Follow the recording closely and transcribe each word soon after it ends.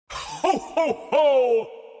Ho, ho, ho!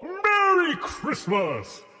 Merry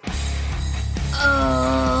Christmas!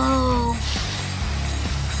 Oh,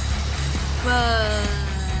 fuck.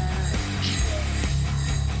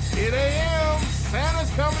 8 a.m. Santa's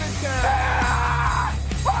coming to town. Ah!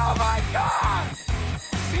 Oh my God!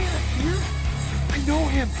 Santa here? I know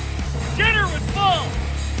him. Dinner with Bo!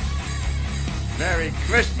 Merry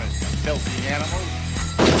Christmas, you filthy animals.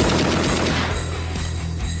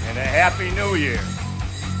 And a Happy New Year.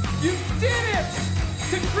 You did it!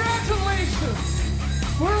 Congratulations!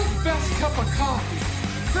 World's best cup of coffee.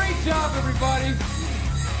 Great job, everybody.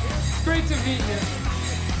 Great to meet you.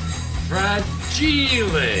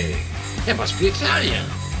 Fragile. It must be Italian.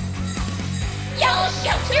 You'll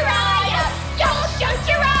shoot your eye out! You'll shoot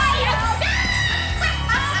your eye out!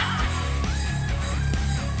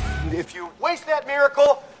 If you waste that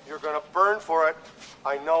miracle, you're gonna burn for it.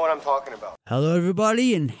 I know what I'm talking about. Hello,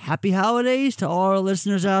 everybody, and happy holidays to all our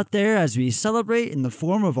listeners out there as we celebrate in the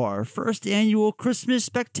form of our first annual Christmas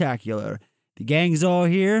Spectacular. The gang's all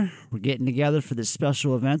here. We're getting together for this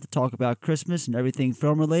special event to talk about Christmas and everything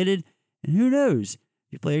film-related. And who knows?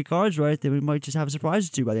 If you play your cards right, then we might just have a surprise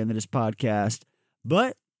or two by the end of this podcast.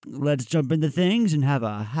 But let's jump into things and have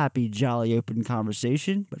a happy, jolly, open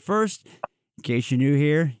conversation. But first, in case you're new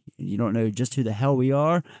here and you don't know just who the hell we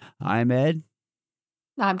are, I'm Ed.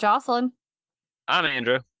 I'm Jocelyn. I'm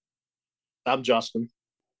Andrew. I'm Justin.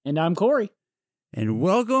 And I'm Corey. And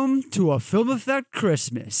welcome to A Film Effect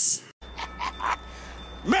Christmas.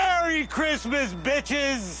 Merry Christmas,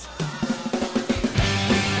 bitches!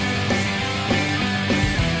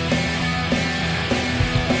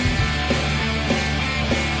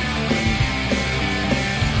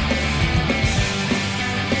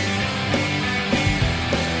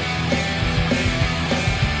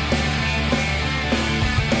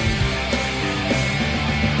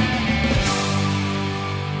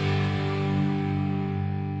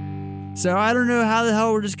 So I don't know how the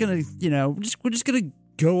hell we're just gonna, we're just gonna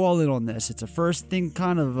go all in on this. It's a first thing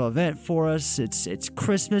kind of event for us. It's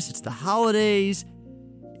Christmas. It's the holidays.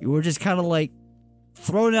 We're just kind of like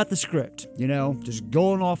throwing out the script, just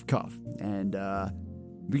going off cuff. And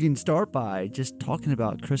we can start by just talking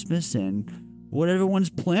about Christmas and what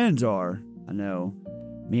everyone's plans are. I know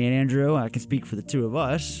me and Andrew, I can speak for the two of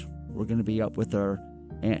us. We're gonna be up with our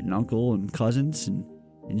aunt and uncle and cousins and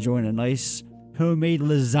enjoying a nice homemade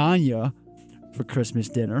lasagna for Christmas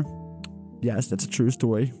dinner. Yes, that's a true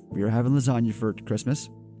story. We are having lasagna for Christmas.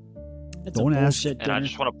 That's Don't ask. dinner. And I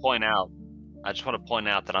just want to point out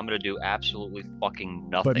that I'm going to do absolutely fucking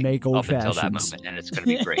nothing But make old up until that fashions. moment, and it's going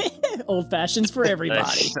to be great. Old fashions for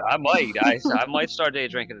everybody. I might start day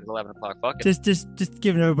drinking at 11 o'clock. Fuck it. Just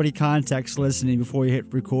giving everybody context listening before we hit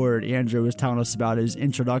record, Andrew was telling us about his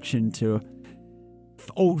introduction to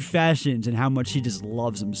old fashions and how much he just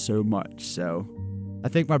loves them so much. So I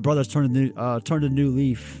think my brother's turned a new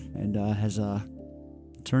leaf and has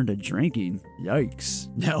turned to drinking. Yikes!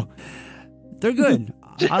 No, they're good.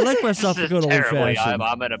 I like myself a good old fashioned.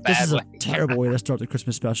 I'm in a bad This is way. a terrible way to start the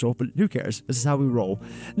Christmas special, but who cares? This is how we roll.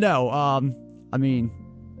 No, I mean,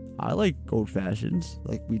 I like old fashions,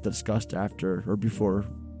 like we discussed after or before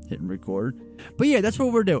hitting record. But yeah, that's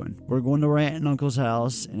what we're doing. We're going to our aunt and uncle's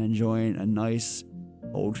house and enjoying a nice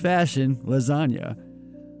old-fashioned lasagna.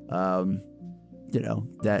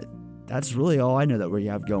 That's really all I know that we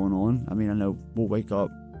have going on. I mean, I know we'll wake up.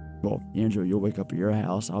 Well, Andrew, you'll wake up at your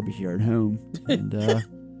house. I'll be here at home, and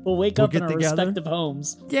We'll wake up in our together. respective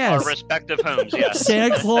homes. yes, Our respective homes, yes.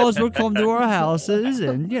 Santa Claus will come to our houses,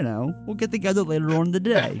 and we'll get together later on in the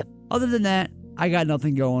day. Other than that, I got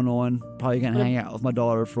nothing going on. Probably gonna hang out with my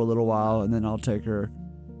daughter for a little while, and then I'll take her.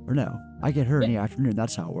 Or no, I get her in the afternoon.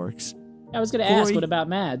 That's how it works. I was going to ask, Corey? what about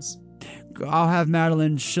Mads? I'll have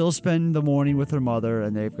Madeline. She'll spend the morning with her mother,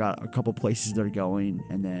 and they've got a couple places they're going.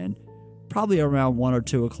 And then probably around 1 or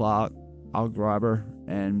 2 o'clock, I'll grab her,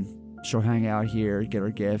 and she'll hang out here, get her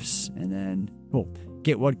gifts, and then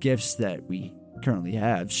get what gifts that we currently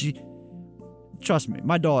have. Trust me,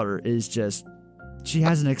 my daughter is she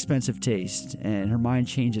has an expensive taste, and her mind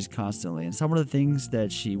changes constantly. And some of the things that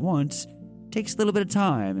she wants takes a little bit of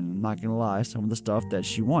time. And I'm not going to lie, some of the stuff that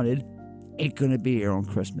she wanted ain't going to be here on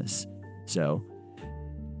Christmas. So,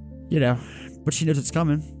 but she knows it's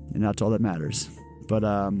coming, and that's all that matters. But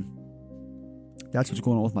that's what's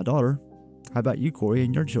going on with my daughter. How about you, Corey,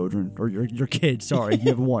 and your children, or your kids? Sorry, you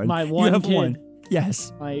have one. My one You have kid. one.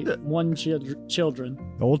 Yes. My one children.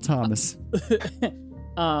 Old Thomas.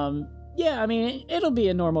 Yeah, I mean, it'll be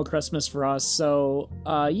a normal Christmas for us. So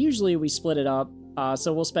usually we split it up.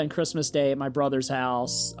 So we'll spend Christmas Day at my brother's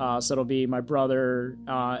house. So it'll be my brother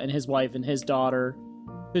and his wife and his daughter.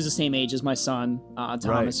 who's the same age as my son,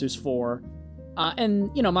 Thomas, who's 4.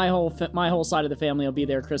 And my whole side of the family will be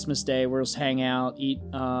there Christmas Day. We'll just hang out, eat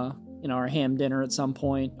our ham dinner at some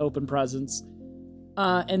point, open presents.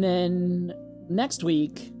 And then next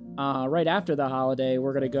week, right after the holiday,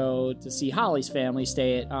 we're going to go to see Holly's family,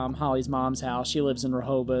 stay at Holly's mom's house. She lives in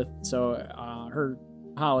Rehoboth, so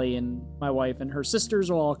Holly and my wife and her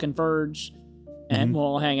sisters will all converge, and we'll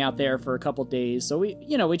all hang out there for a couple days. So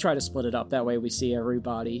we try to split it up. That way we see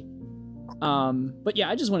everybody. But yeah,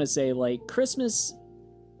 I just want to say, like, Christmas,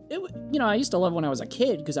 I used to love when I was a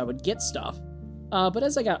kid because I would get stuff. But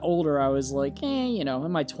as I got older, I was like,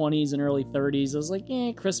 in my 20s and early 30s, I was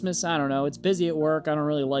like, Christmas, I don't know. It's busy at work. I don't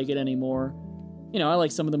really like it anymore. I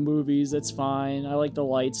like some of the movies. That's fine. I like the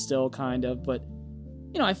lights still, kind of. But,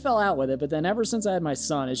 I fell out with it. But then ever since I had my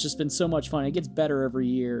son, it's just been so much fun. It gets better every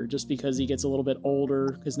year just because he gets a little bit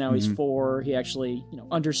older, because now he's 4. He actually,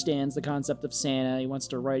 understands the concept of Santa. He wants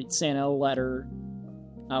to write Santa a letter.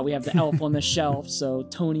 We have the elf on the shelf. So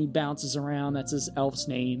Tony bounces around. That's his elf's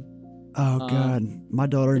name. Oh, God. My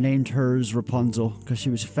daughter named hers Rapunzel because she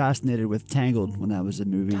was fascinated with Tangled when that was a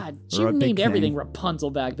movie. God, she named everything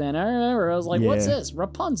Rapunzel back then. I remember. I was like, what's this?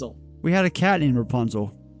 Rapunzel. We had a cat named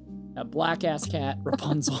Rapunzel. A black-ass cat,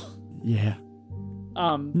 Rapunzel. Yeah.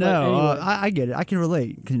 Anyway. I get it. I can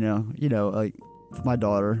relate. Like, with my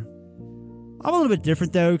daughter. I'm a little bit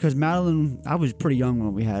different, though, because Madeline, I was pretty young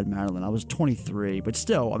when we had Madeline. I was 23. But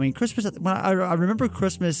still, I mean, Christmas, when I remember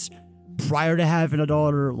Christmas prior to having a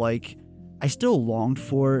daughter, like, I still longed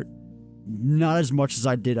for it, not as much as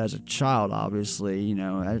I did as a child, obviously,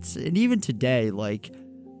 and even today, like,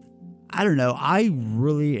 I don't know, I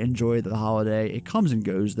really enjoy the holiday. It comes and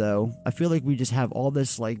goes, though. I feel like we just have all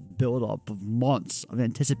this, like, build-up of months of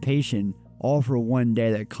anticipation, all for one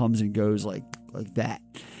day that comes and goes like that,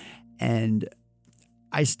 and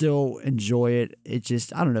I still enjoy it. It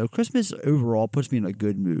just, I don't know, Christmas overall puts me in a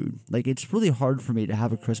good mood. Like, it's really hard for me to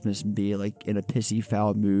have a Christmas and be, like, in a pissy,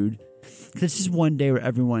 foul mood. Because it's just one day where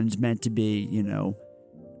everyone's meant to be,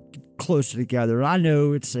 closer together. I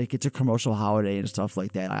know it's like, it's a commercial holiday and stuff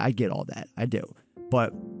like that. I get all that. I do.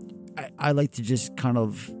 But I like to just kind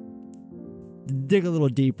of dig a little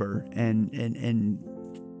deeper and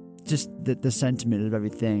just the sentiment of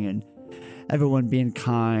everything and everyone being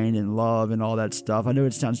kind and love and all that stuff. I know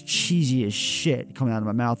it sounds cheesy as shit coming out of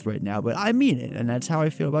my mouth right now, but I mean it. And that's how I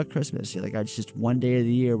feel about Christmas. Like, it's just one day of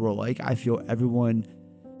the year where, like, I feel everyone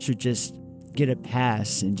should just get a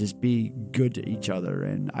pass and just be good to each other.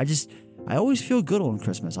 And I always feel good on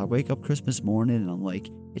Christmas. I wake up Christmas morning and I'm like,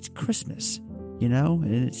 it's Christmas, and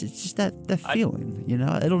it's just that feeling,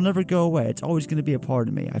 it'll never go away. It's always going to be a part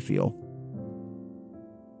of me, I feel.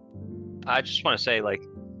 I just want to say, like,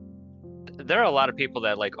 there are a lot of people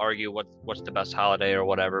that, like, argue what's the best holiday or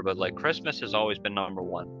whatever, but, like, Christmas has always been number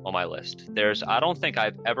one on my list. I don't think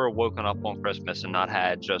I've ever woken up on Christmas and not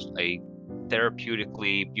had just a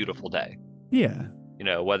therapeutically beautiful day. Yeah.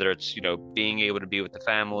 Whether it's, being able to be with the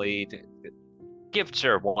family. Gifts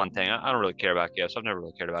are one thing. I don't really care about gifts. I've never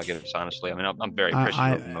really cared about gifts, honestly. I mean, I'm very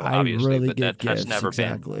appreciative of them, obviously, really but that's never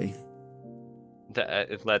exactly.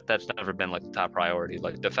 That's never been, like, the top priority.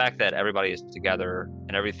 Like, the fact that everybody is together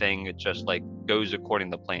and everything, it just, like, goes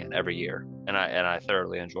according to plan every year, and I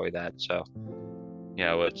thoroughly enjoy that. So,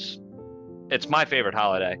 it's my favorite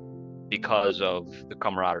holiday because of the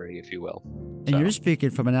camaraderie, if you will. And you're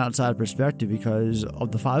speaking from an outside perspective because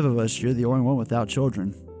of the 5 of us, you're the only one without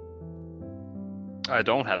children. I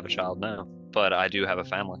don't have a child now, but I do have a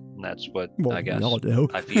family, and that's what I guess we all do.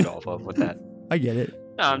 I feed off of with that. I get it.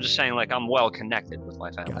 No, I'm just saying, like, I'm well connected with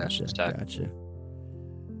my family. Gotcha.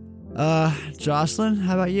 Jocelyn,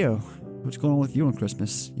 how about you? What's going on with you on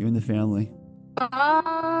Christmas? You and the family?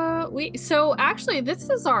 So actually, this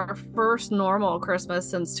is our first normal Christmas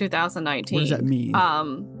since 2019. What does that mean?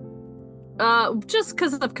 Just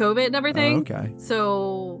because of COVID and everything. Oh, okay.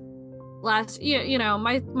 So last year,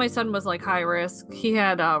 my son was, like, high risk. He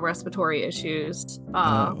had respiratory issues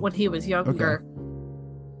when he was younger. Okay.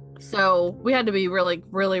 So we had to be really,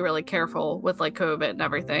 really, really careful with, like, COVID and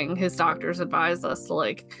everything. His doctors advised us to,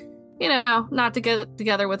 like, not to get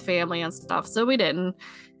together with family and stuff. So we didn't.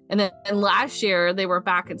 And then last year they were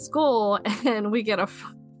back in school and we get a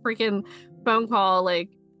freaking phone call, like,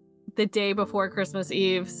 the day before Christmas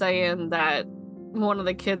Eve saying that one of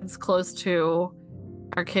the kids close to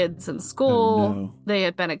our kids in school, they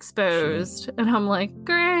had been exposed. Shit. And I'm like,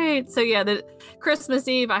 great. So yeah, the Christmas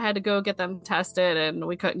Eve I had to go get them tested and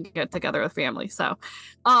we couldn't get together with family. So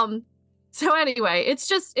anyway,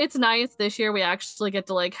 it's nice this year. We actually get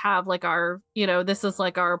to, like, have, like, our, this is,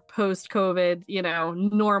 like, our post-COVID,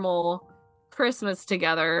 normal Christmas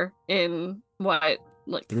together in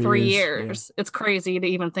like 3 3 years, years. It's crazy to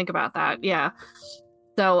even think about that. Yeah.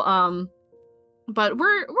 So but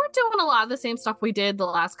we're doing a lot of the same stuff we did the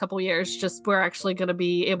last couple years, just we're actually going to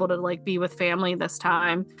be able to like be with family this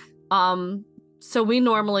time. So we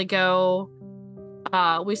normally go,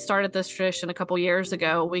 we started this tradition a couple years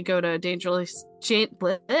ago. We go to Dangerously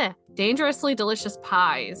Delicious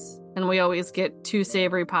Pies, and we always get 2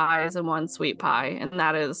 savory pies and 1 sweet pie, and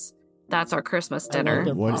that's our Christmas dinner.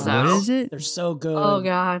 What So- is it? They're so good. Oh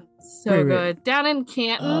god, so Wait, wait. good. Down in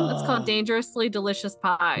Canton, it's called Dangerously Delicious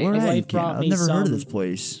Pies. Where My at in wife brought Canton? I've me never heard of some. this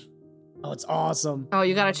place. Oh, it's awesome. Oh,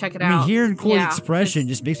 you gotta check it I mean, out. hearing Corey's Yeah, expression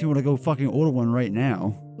just makes me want to go fucking order one right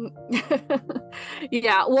now.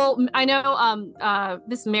 yeah, well, I know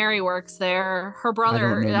Miss Mary works there. Her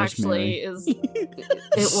brother know Miss actually Mary.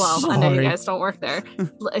 is well, I know you Sorry. guys don't work there.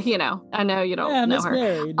 You know, I know you don't Yeah, know Miss her.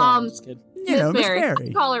 Mary. No, I'm just kidding. You know, Miss Mary. Mary.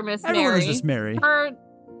 I call her Miss Everyone Mary. is Miss Mary. Her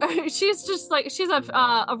she's just like she's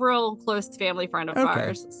a real close family friend of Okay.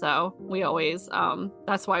 ours, so we always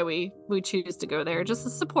that's why we choose to go there, just to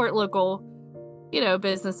support local, you know,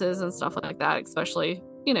 businesses and stuff like that, especially,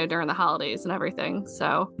 you know, during the holidays and everything.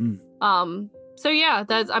 So so yeah,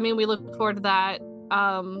 that's, I mean, we look forward to that.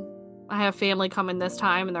 I have family coming this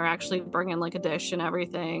time, and they're actually bringing like a dish and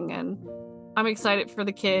everything, and I'm excited for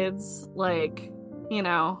the kids. Like, you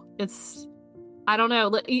know, it's, I don't know,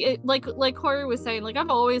 like Corey was saying, like I've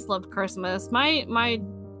always loved Christmas. My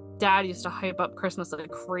dad used to hype up Christmas like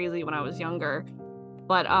crazy when I was younger,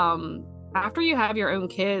 but after you have your own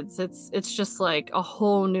kids, it's just like a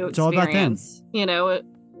whole new It's all about them. experience. You know,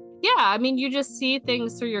 yeah, I mean, you just see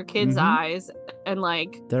things through your kids' eyes, and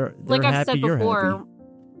like They're like I've happy, said you're before. happy.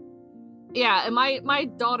 Yeah, and my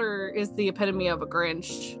daughter is the epitome of a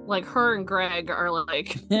Grinch. Like her and Greg are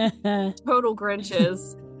like total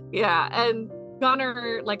Grinches. Yeah, and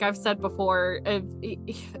Gunnar, like I've said before,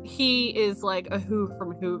 he is like a Who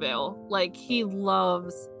from Whoville. Like he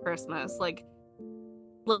loves Christmas. Like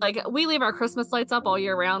we leave our Christmas lights up all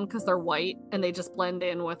year round because they're white and they just blend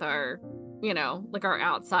in with our, you know, like our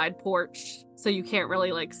outside porch, so you can't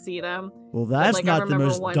really like see them. Well, that's like, I not the remember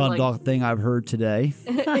most one, Dundalk thing I've heard today.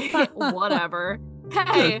 Whatever.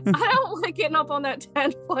 Hey, I don't like getting up on that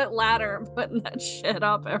 10-foot ladder and putting that shit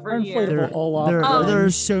up every year. Inflatable Olaf. There are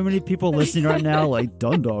so many people listening right now like,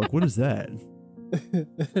 Dundalk, what is that?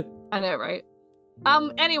 I know, right?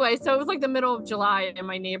 Anyway, so it was like the middle of July, and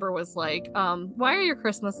my neighbor was like, why are your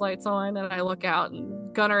Christmas lights on? And I look out,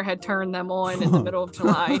 and Gunnar had turned them on in the middle of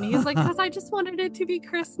July, and he's like, because I just wanted it to be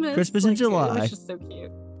Christmas. Christmas in Like, July. It was just so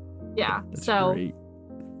cute. Yeah. That's so great.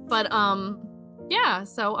 but yeah,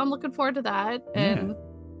 so I'm looking forward to that. And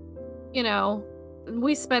you know,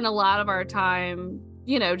 we spend a lot of our time,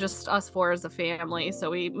 you know, just us four as a family, so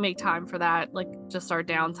we make time for that, like just our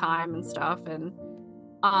downtime and stuff. And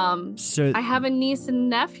So I have a niece and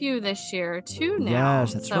nephew this year too now.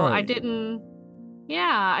 Yes, that's so right. I didn't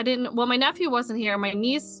well, my nephew wasn't here. My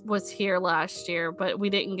niece was here last year, but we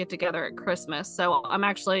didn't get together at Christmas. So I'm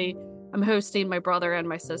hosting my brother and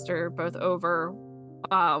my sister both over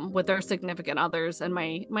with their significant others and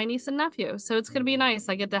my niece and nephew. So it's going to be nice.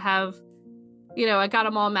 I get to have, you know, I got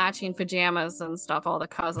them all matching pajamas and stuff, all the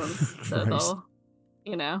cousins. So they'll,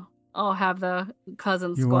 you know, all have the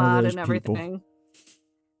cousin You're one of squad those and everything. people.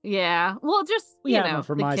 Yeah. Well, just, We you have know, them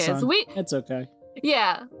for the my kids. son. It's okay.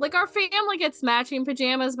 Yeah, like our family gets matching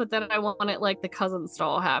pajamas, but then I want it like the cousins to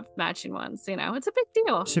all have matching ones. You know, it's a big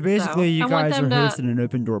deal. So basically, you I want guys are them to- hosting an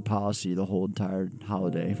open door policy the whole entire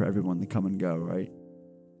holiday for everyone to come and go, right?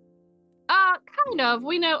 Kind of.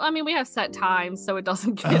 We know. I mean, we have set times, so it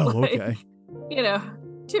doesn't get Oh, like, okay. you know,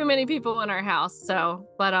 too many people in our house. So,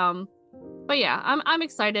 but yeah, I'm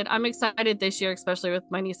excited. I'm excited this year, especially with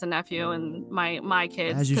my niece and nephew and my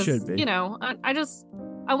kids. As you 'cause, should be. You know,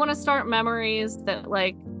 I want to start memories that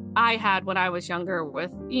like I had when I was younger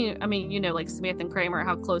with, you know, I mean, you know, like Smith and Kramer,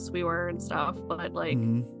 how close we were and stuff. But like,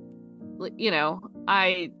 you know,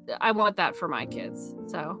 I want that for my kids.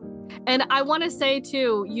 So, and I want to say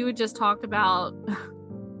too, you had just talked about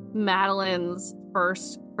Madeline's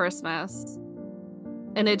first Christmas,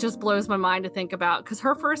 and it just blows my mind to think about, because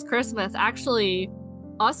her first Christmas, actually,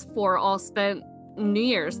 us four all spent New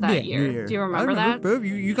Year's that Yeah, year. New Year. Do you I remember that? both.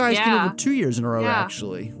 You guys came Yeah. over 2 years in a row, Yeah.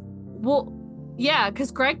 actually. Well, yeah,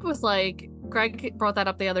 because Greg brought that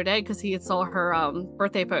up the other day because he had saw her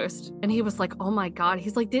birthday post, and he was like, oh my God.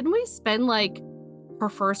 He's like, didn't we spend like her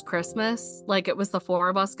first Christmas? Like it was the four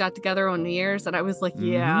of us got together on New Year's. And I was like,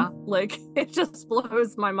 yeah, like it just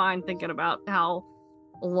blows my mind thinking about how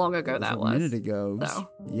long ago that was. A minute ago. So.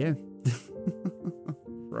 Yeah.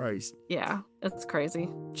 Christ. Yeah, it's crazy.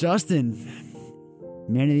 Justin,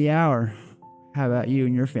 man of the hour. How about you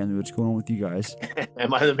and your family? What's going on with you guys?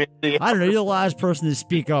 Am I the man of the hour? I don't know. You're the last person to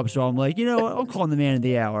speak up, so I'm like, you know what? I'm calling the man of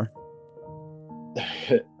the hour.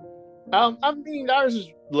 I mean, ours is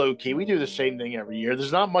low key. We do the same thing every year.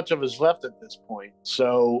 There's not much of us left at this point.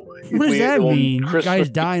 So what does that mean? You guys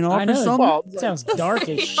dying off or something? Well, sounds dark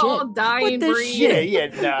as shit. All dying breed. Yeah.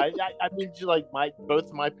 No, I mean, like both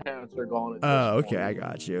of my parents are gone. Oh, okay, I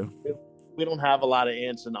got you. We don't have a lot of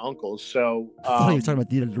aunts and uncles, so. I thought you were talking about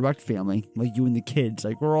the direct family, like you and the kids.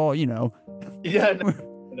 Like we're all, you know. Yeah.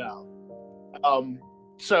 No.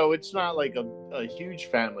 So it's not like a huge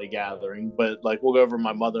family gathering, but like we'll go over to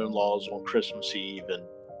my mother-in-law's on Christmas Eve, and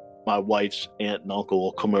my wife's aunt and uncle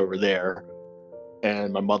will come over there,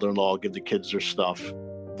 and my mother-in-law will give the kids their stuff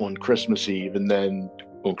on Christmas Eve, and then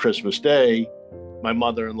on Christmas Day, my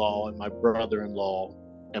mother-in-law and my brother-in-law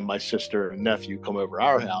and my sister and nephew come over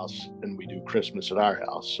our house, and we do Christmas at our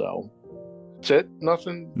house. So that's it.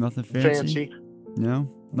 Nothing fancy. No.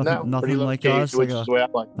 Nothing like us, like a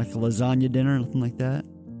lasagna dinner, nothing like that.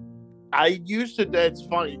 I used to. That's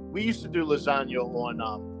funny. We used to do lasagna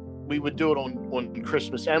on. We would do it on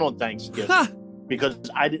Christmas and on Thanksgiving because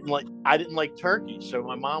I didn't like turkey. So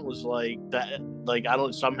my mom was like that. Like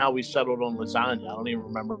somehow we settled on lasagna. I don't even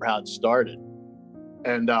remember how it started.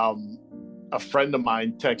 And a friend of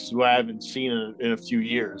mine texted, who I haven't seen in a few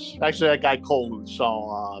years. Actually, that guy Cole who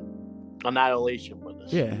saw Annihilation with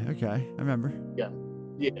us. Yeah. Okay. I remember. Yeah.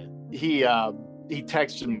 He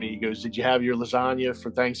texted me. He goes, "Did you have your lasagna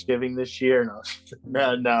for Thanksgiving this year?" And I was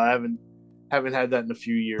like, no, I haven't had that in a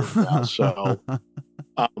few years now. So,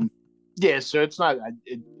 yeah. So it's not.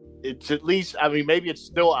 It's at least. I mean, maybe it's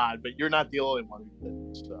still odd, but you're not the only one who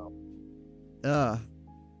did it. So.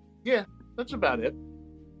 Yeah, that's about it.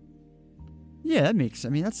 Yeah, that makes. I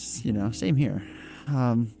mean, that's same here.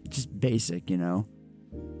 Just basic,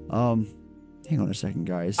 Hang on a second,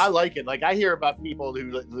 guys. I like it. Like I hear about people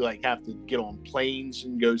who like have to get on planes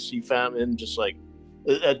and go see family, and just like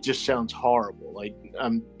that just sounds horrible. Like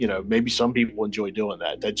maybe some people enjoy doing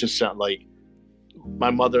that. That just sounds like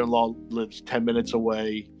my mother-in-law lives 10 minutes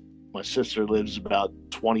away. My sister lives about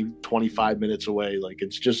 25 minutes away. Like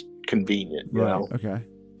it's just convenient, you know? Okay.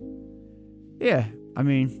 Yeah, I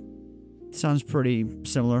mean, sounds pretty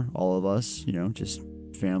similar. All of us, just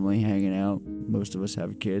family hanging out. Most of us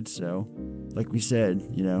have kids, so like we said,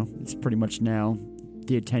 it's pretty much now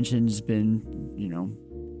the attention's been,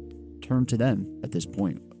 turned to them at this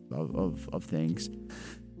point of things.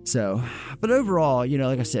 So, but overall,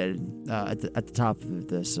 like I said at the top of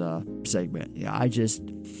this segment,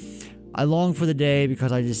 I long for the day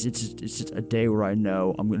because it's just a day where I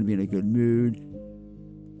know I'm going to be in a good mood.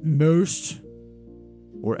 Most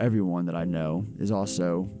or everyone that I know is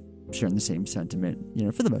also sharing the same sentiment,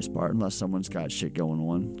 for the most part, unless someone's got shit going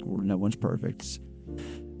on or no one's perfect.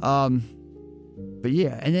 But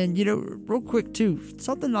yeah, and then, real quick too,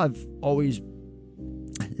 something I've always,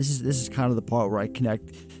 this is kind of the part where I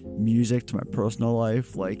connect music to my personal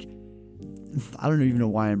life. Like, I don't even know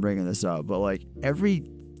why I'm bringing this up, but like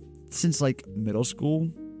since like middle school,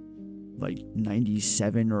 like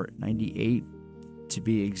 97 or 98 to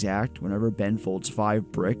be exact, whenever Ben Folds 5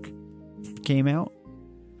 Brick came out,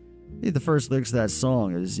 the first lyrics of that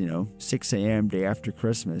song is, 6 a.m. day after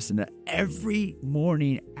Christmas. And every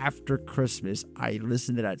morning after Christmas, I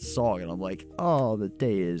listen to that song and I'm like, oh, the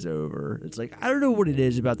day is over. It's like, I don't know what it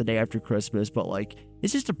is about the day after Christmas, but like,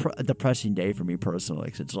 it's just a depressing day for me personally.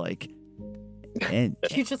 Cause it's like, and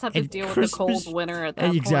you just have to deal with the cold winter at that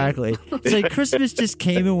point. Exactly. It's like Christmas just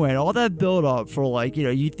came and went. All that build up for like,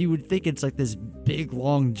 you would think it's like this big,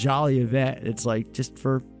 long, jolly event. It's like just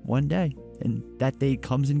for one day. And that day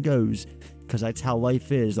comes and goes because that's how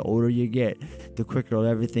life is. The older you get, the quicker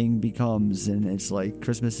everything becomes. And it's like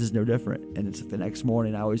Christmas is no different. And it's like the next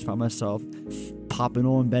morning, I always find myself popping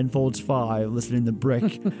on Ben Folds 5, listening to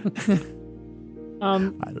Brick.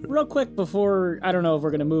 Real quick before, I don't know if we're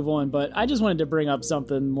going to move on, but I just wanted to bring up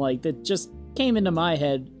something like that just came into my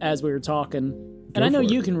head as we were talking. And I know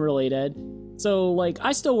you can relate, Ed. So, like,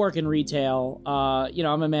 I still work in retail.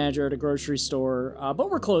 I'm a manager at a grocery store,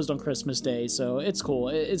 but we're closed on Christmas Day, so it's cool.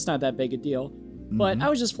 It's not that big a deal. Mm-hmm. But I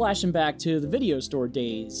was just flashing back to the video store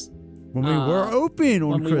days. When we were open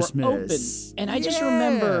on Christmas. We were open. And I just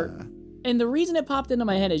remember, and the reason it popped into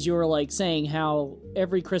my head is you were, like, saying how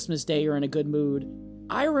every Christmas Day you're in a good mood.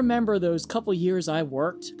 I remember those couple years I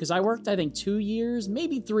worked, because I worked, I think, 2 years,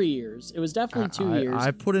 maybe 3 years. It was definitely 2 years.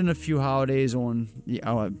 I put in a few holidays on,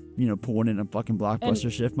 pulling in a fucking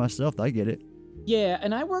Blockbuster shift myself. I get it. Yeah,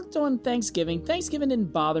 and I worked on Thanksgiving. Thanksgiving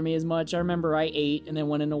didn't bother me as much. I remember I ate and then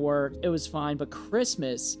went into work. It was fine. But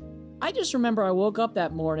Christmas, I just remember I woke up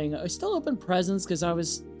that morning. I still opened presents because I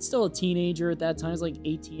was still a teenager at that time. I was like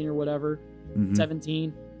 18 or whatever,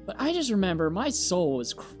 17. But I just remember my soul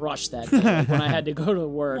was crushed that day when I had to go to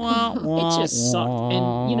work. It just sucked.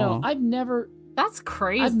 And, you know, That's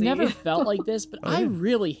crazy. I've never felt like this, but I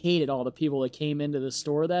really hated all the people that came into the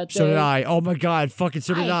store that day. So did I. Oh my God, fucking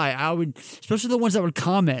so did I. I would, especially the ones that would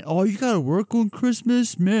comment, "Oh, you gotta work on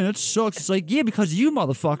Christmas? Man, that sucks." It's like, yeah, because of you,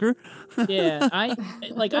 motherfucker. Yeah,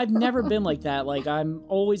 I've never been like that. Like, I'm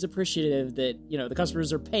always appreciative that, you know, the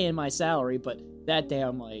customers are paying my salary, but that day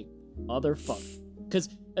I'm like, motherfucker. Because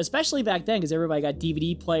especially back then, because everybody got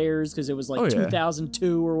DVD players, because it was like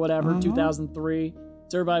 2002 or whatever, 2003.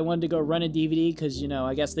 So everybody wanted to go rent a DVD because, you know,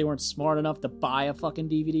 I guess they weren't smart enough to buy a fucking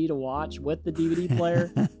DVD to watch with the DVD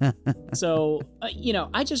player. So, you know,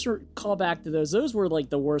 I just call back to those. Those were like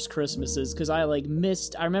the worst Christmases because I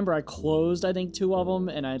remember I closed, I think, 2 of them,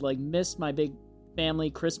 and I like missed my big family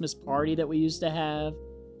Christmas party that we used to have.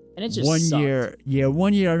 And it just sucked.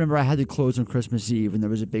 One year I remember I had to close on Christmas Eve, and there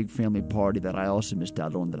was a big family party that I also missed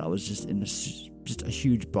out on that I was just just a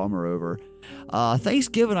huge bummer over.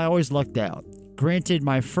 Thanksgiving, I always lucked out. Granted,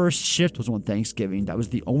 my first shift was on Thanksgiving. That was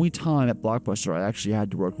the only time at Blockbuster I actually had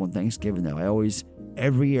to work on Thanksgiving, though. I always,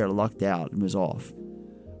 every year, lucked out and was off.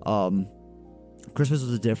 Christmas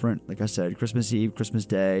was different. Like I said, Christmas Eve, Christmas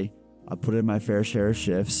Day, I put in my fair share of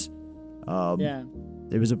shifts.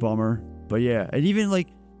 It was a bummer. But yeah, and even like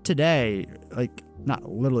today, like not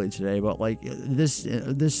literally today, but like this,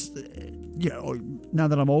 you know, now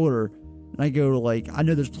that I'm older, and I go to like, I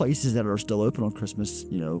know there's places that are still open on Christmas,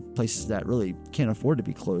 you know, places that really can't afford to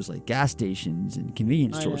be closed, like gas stations and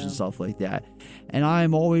convenience stores and stuff like that. And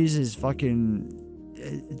I'm always as fucking,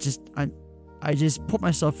 I just put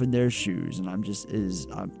myself in their shoes, and I'm just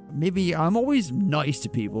maybe I'm always nice to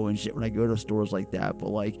people and shit when I go to stores like that,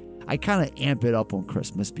 but like I kind of amp it up on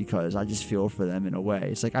Christmas because I just feel for them in a way.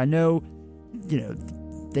 It's like, I know, you know,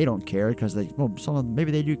 they don't care because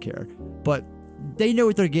maybe they do care, but they know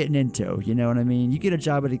what they're getting into, you know what I mean? You get a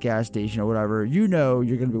job at a gas station or whatever, you know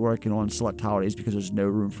you're going to be working on select holidays because there's no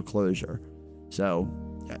room for closure. So,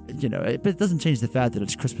 you know, but it doesn't change the fact that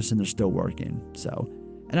it's Christmas and they're still working. So,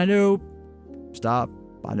 and I know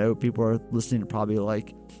people are listening to probably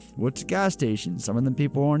like, what's a gas station? Some of them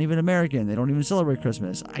people aren't even American. They don't even celebrate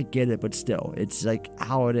Christmas. I get it, but still, it's like a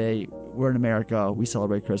holiday. We're in America. We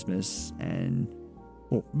celebrate Christmas, and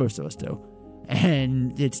well, most of us do.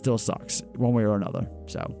 And it still sucks one way or another.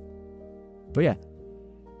 So, but yeah.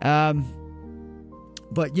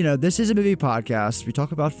 But you know, this is a movie podcast. We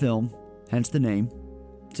talk about film, hence the name.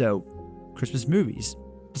 So, Christmas movies.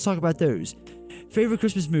 Let's talk about those. Favorite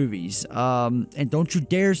Christmas movies. And don't you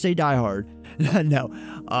dare say Die Hard. No.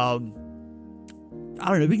 I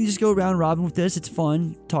don't know. We can just go round robin with this. It's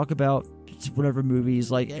fun. Talk about whatever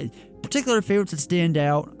movies. Like, particular favorites that stand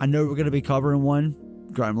out. I know we're going to be covering one.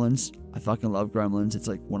 Gremlins. I fucking love Gremlins. It's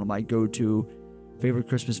like one of my go-to favorite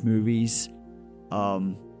Christmas movies.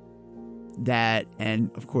 That,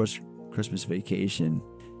 and of course, Christmas Vacation.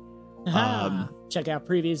 Check out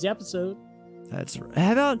previous episode. That's right.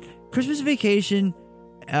 How about Christmas Vacation?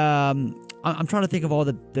 I'm trying to think of all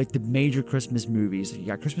the major Christmas movies. You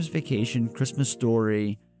got Christmas Vacation, Christmas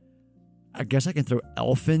Story. I guess I can throw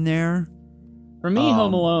Elf in there. For me,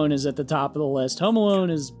 Home Alone is at the top of the list. Home Alone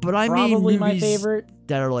is probably my favorite.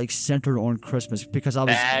 That are like centered on Christmas because I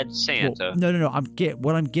was Bad Santa. Well, no.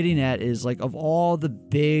 What I'm getting at is like of all the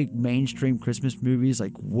big mainstream Christmas movies,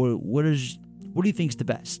 like what do you think is the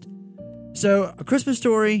best? So, A Christmas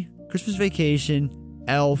Story, Christmas Vacation,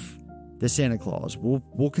 Elf, The Santa Claus.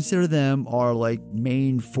 We'll consider them our like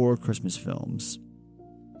main 4 Christmas films.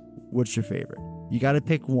 What's your favorite? You got to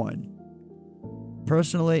pick one.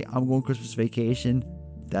 Personally, I'm going Christmas Vacation.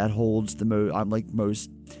 That holds the most. I'm like most,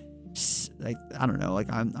 like I don't know. Like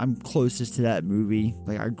I'm closest to that movie.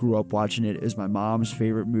 Like I grew up watching it. It was my mom's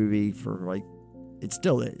favorite movie for like, it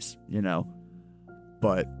still is, you know.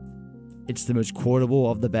 But it's the most quotable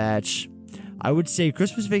of the batch. I would say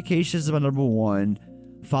Christmas Vacation is my number 1,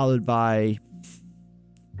 followed by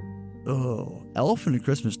Elf and A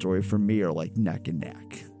Christmas Story for me are like neck and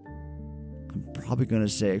neck. I'm probably going to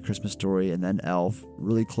say A Christmas Story and then Elf,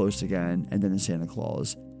 really close again, and then Santa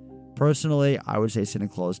Claus. Personally, I would say Santa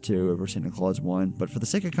Claus 2 over Santa Claus 1, but for the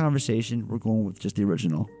sake of conversation, we're going with just the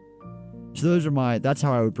original. So that's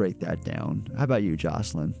how I would break that down. How about you,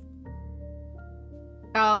 Jocelyn?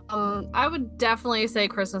 I would definitely say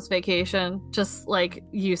Christmas Vacation. Just like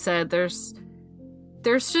you said, there's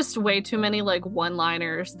just way too many like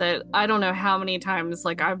one-liners that I don't know how many times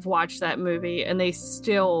like I've watched that movie and they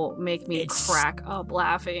still make me crack up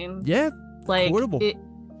laughing. Yeah, like quotable.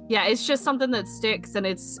 yeah, it's just something that sticks, and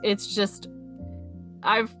it's just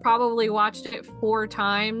I've probably watched it 4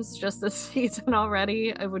 times just this season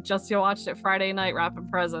already. I would just watched it Friday night wrapping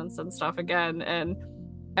presents and stuff again, and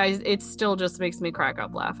it still just makes me crack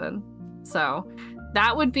up laughing. So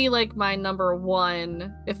that would be like my number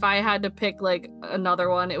one. If I had to pick like another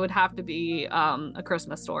one, it would have to be A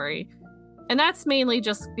Christmas Story. And that's mainly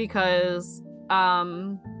just because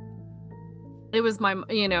it was my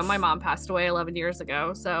mom passed away 11 years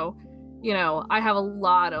ago. So, I have a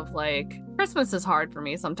lot of like, Christmas is hard for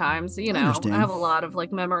me sometimes, I have a lot of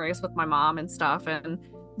like memories with my mom and stuff. And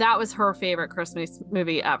that was her favorite Christmas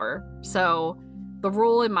movie ever. So the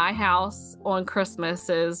rule in my house on Christmas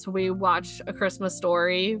is we watch A Christmas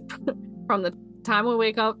Story from the time we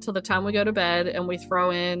wake up till the time we go to bed, and we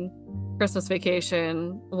throw in Christmas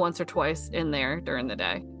Vacation once or twice in there during the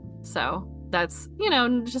day. So that's,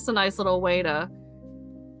 just a nice little way to,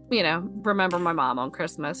 remember my mom on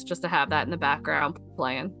Christmas, just to have that in the background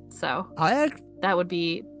playing. So that would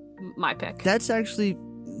be my pick. That's actually,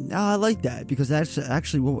 I like that, because that's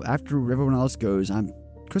actually, well, after everyone else goes,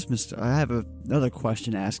 Christmas. I have another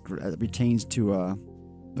question asked that pertains to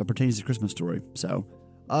Christmas Story. So,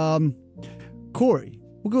 Corey,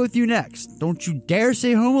 we'll go with you next. Don't you dare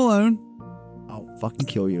say Home Alone. I'll fucking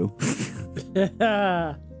kill you.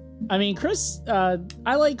 I mean,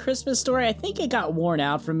 I like Christmas Story. I think it got worn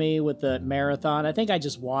out for me with the marathon. I think I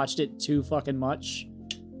just watched it too fucking much.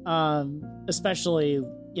 Especially,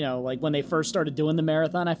 like when they first started doing the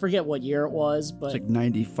marathon. I forget what year it was, but it's like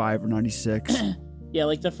 95 or 96. Yeah,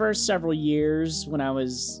 like the first several years when I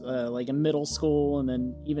was like in middle school and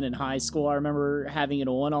then even in high school, I remember having it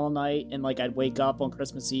on all night, and like I'd wake up on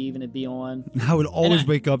Christmas Eve and it'd be on. I would always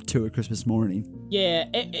wake up to it Christmas morning. Yeah,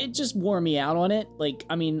 it just wore me out on it. Like,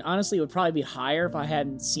 I mean, honestly, it would probably be higher if I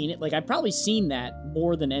hadn't seen it. Like, I'd probably seen that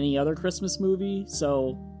more than any other Christmas movie.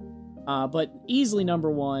 So, but easily number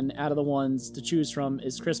one out of the ones to choose from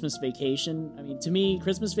is Christmas Vacation. I mean, to me,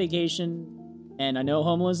 Christmas Vacation. And I know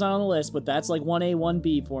Home Alone's not on the list, but that's like 1A,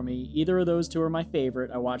 1B for me. Either of those two are my favorite.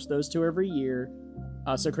 I watch those two every year.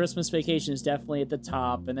 So Christmas Vacation is definitely at the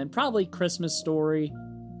top. And then probably Christmas Story.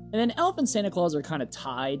 And then Elf and Santa Claus are kind of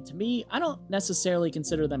tied. To me, I don't necessarily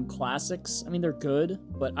consider them classics. I mean, they're good,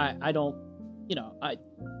 but I don't, I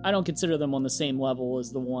don't consider them on the same level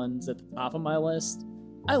as the ones at the top of my list.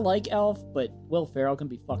 I like Elf, but Will Ferrell can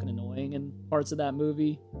be fucking annoying in parts of that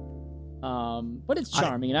movie. But it's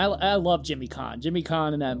charming, and I love Jimmy Caan. Jimmy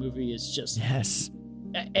Caan in that movie is just... Yes.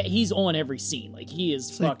 He's on every scene. Like, he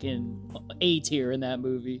is fucking A tier in that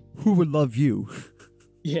movie. Who would love you?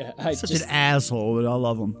 Yeah. Such an asshole, but I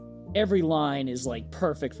love him. Every line is, like,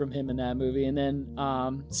 perfect from him in that movie. And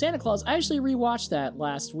then Santa Claus, I actually rewatched that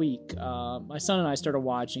last week. My son and I started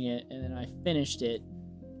watching it, and then I finished it.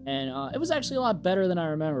 And it was actually a lot better than I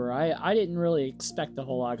remember. I didn't really expect a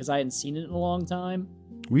whole lot, because I hadn't seen it in a long time.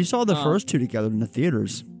 We saw the first two together in the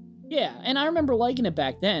theaters. Yeah, and I remember liking it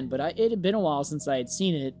back then, but it had been a while since I had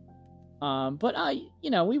seen it. But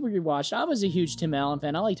we rewatched. I was a huge Tim Allen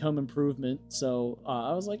fan. I liked Home Improvement, so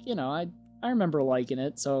I was like, I remember liking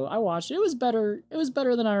it, so I watched it. It was better. It was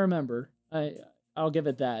better than I remember. I'll give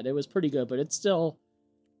it that. It was pretty good, but it's still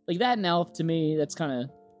like that and Elf to me. That's kind of,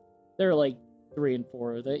 they're like 3 and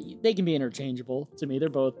 4. They can be interchangeable to me. They're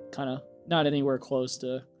both kind of not anywhere close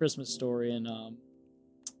to Christmas Story and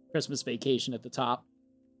Christmas Vacation at the top.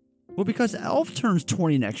 Well, because Elf turns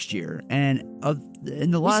 20 next year, and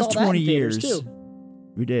in the last 20 years, too.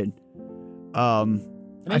 We did. I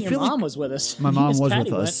feel your mom was with us. My mom was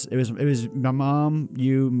with us. It was my mom,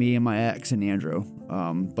 you, me, and my ex and Andrew.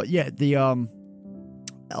 But yeah, the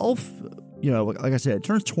Elf, like I said, it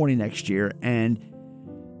turns 20 next year, and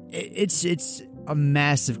it's a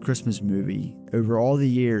massive Christmas movie over all the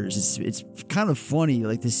years. It's kind of funny,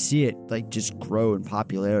 like, to see it like just grow in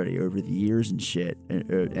popularity over the years and shit.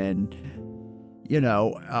 And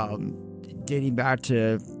dating back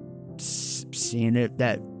to seeing it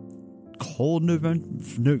that cold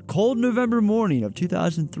November morning of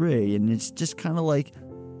 2003, and it's just kind of like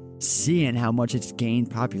seeing how much it's gained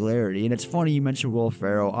popularity. And it's funny you mentioned Will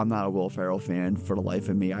Ferrell. I'm not a Will Ferrell fan for the life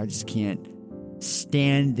of me. I just can't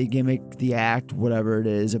stand the gimmick, the act, whatever it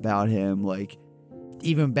is about him. Like,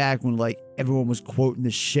 even back when like everyone was quoting the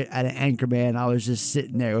shit out of Anchorman, I was just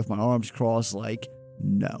sitting there with my arms crossed like,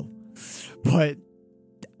 no. But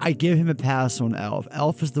I give him a pass on Elf.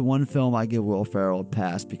 Elf is the one film I give Will Ferrell a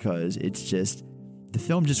pass, because it's just, the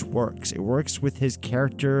film just works. It works with his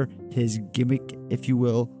character, his gimmick, if you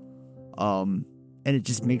will. And it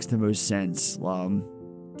just makes the most sense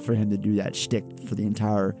for him to do that shtick for the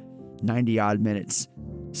entire 90 odd minutes.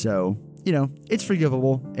 So it's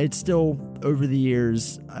forgivable. It's still over the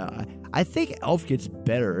years. I think Elf gets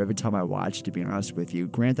better every time I watch it, to be honest with you.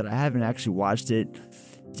 Granted, I haven't actually watched it.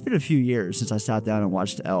 It's been a few years since I sat down and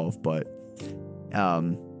watched Elf, but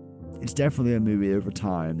it's definitely a movie over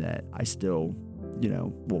time that I still,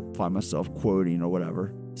 will find myself quoting or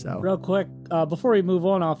whatever. So real quick, before we move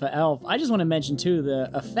on off of Elf, I just want to mention too, the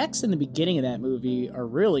effects in the beginning of that movie are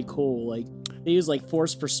really cool. Like, they use like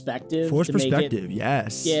forced perspective.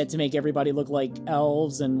 Yes. Yeah, to make everybody look like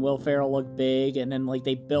elves and Will Ferrell look big, and then like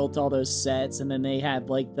they built all those sets, and then they had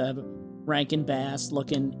like the Rankin Bass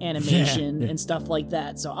looking animation and stuff like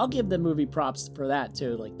that. So I'll give the movie props for that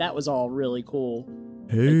too. Like, that was all really cool.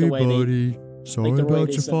 Hey, like buddy, sorry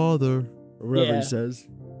about your father, or whatever he says.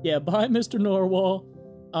 Yeah, bye, Mr. Norwal.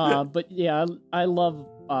 But yeah, I love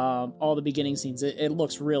all the beginning scenes. It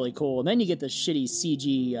looks really cool, and then you get the shitty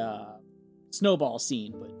CG snowball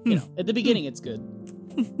scene. But at the beginning, it's good.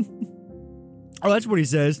 Oh, that's what he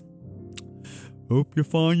says. Hope you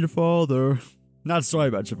find your father. Not sorry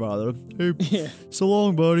about your father. Hey, so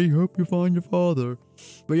long, buddy. Hope you find your father.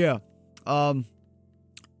 But yeah,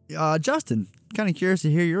 Justin, kind of curious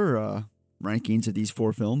to hear your rankings of these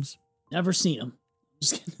 4 films. Never seen them.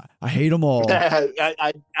 I hate them all.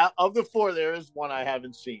 I of the 4, there is one I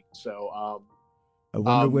haven't seen. So I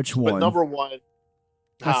wonder which one. But number 1.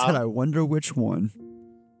 I said I wonder which one.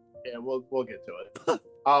 Yeah, we'll get to it.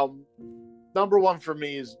 Number 1 for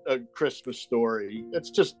me is A Christmas Story.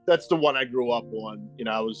 That's the one I grew up on.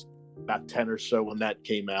 I was about 10 or so when that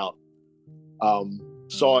came out.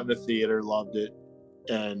 Saw it in the theater, loved it,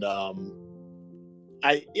 and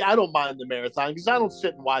I don't mind the marathon because I don't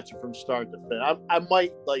sit and watch it from start to finish. I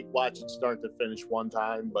might like watch it start to finish one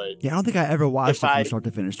time, but yeah, I don't think I ever watched it from start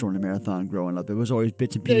to finish during the marathon growing up. It was always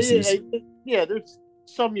bits and pieces. Yeah, there's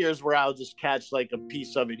some years where I'll just catch like a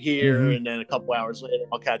piece of it here, and then a couple hours later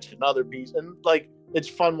I'll catch another piece, and like it's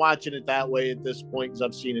fun watching it that way at this point because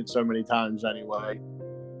I've seen it so many times anyway.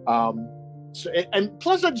 And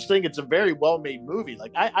plus I just think it's a very well made movie.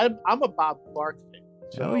 Like I'm a Bob Clark fan.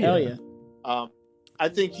 So, hell yeah. I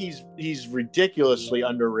think he's ridiculously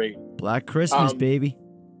underrated. Black Christmas, baby.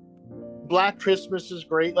 Black Christmas is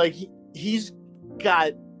great. Like he's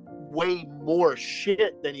got way more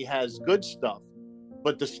shit than he has good stuff.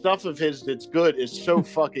 But the stuff of his that's good is so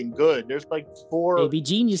fucking good. There's like 4 Baby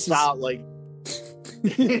Geniuses. Oh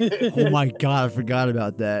my god, I forgot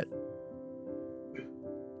about that.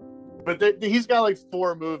 But he's got like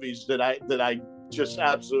 4 movies that I just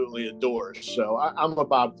absolutely adore. So I'm a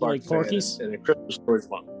Bob Clark like Porky's? fan, and A Christmas Story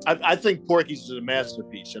one. I think Porky's is a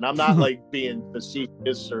masterpiece, and I'm not like being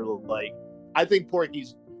facetious or like. I think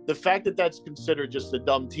Porky's. The fact that that's considered just a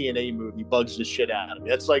dumb TNA movie bugs the shit out of me.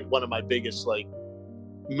 That's like one of my biggest like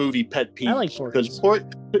movie pet peeves. I like Porky's. Because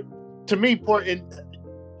to me,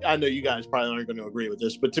 I know you guys probably aren't going to agree with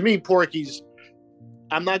this, but to me, Porky's.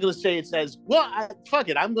 I'm not going to say it's as well. Fuck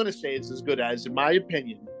it. I'm going to say it's as good as, in my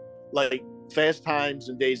opinion, like Fast Times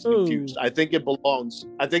and Dazed and Confused. I think it belongs.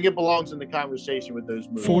 in the conversation with those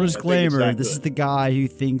movies. Full disclaimer: this is the guy who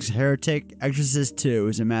thinks Heretic Exorcist 2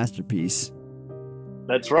 is a masterpiece.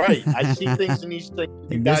 That's right. I see things in these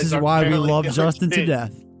things. And this is why we love Justin to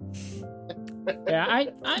death. Yeah,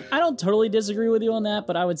 I don't totally disagree with you on that,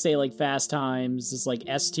 but I would say like Fast Times is like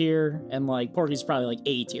S tier, and like Porky's probably like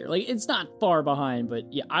A tier. Like it's not far behind, but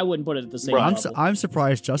yeah, I wouldn't put it at the same level. I'm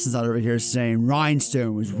surprised Justin's not over here saying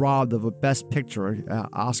Rhinestone was robbed of a Best Picture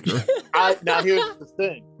Oscar. Now here's the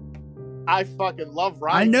thing, I fucking love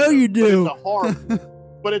Rhinestone. I know you do.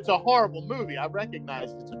 But it's a horrible movie. I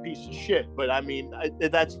recognize it's a piece of shit, but I mean,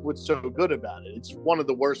 that's what's so good about it. It's one of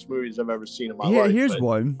the worst movies I've ever seen in my life. Here's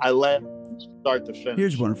one. I laughed start to finish.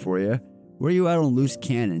 Here's one for you. Where are you at on Loose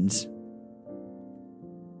Cannons?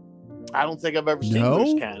 I don't think I've ever seen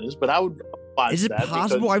Loose Cannons, but I would watch Is it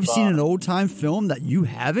possible I've seen an old-time film that you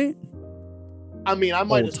haven't? I mean, I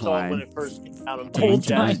might have saw it when it first came out.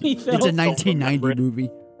 Old-timey film? It's a 1990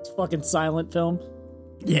 movie. It's a fucking silent film.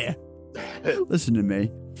 Yeah. Listen to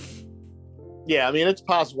me. Yeah, I mean, it's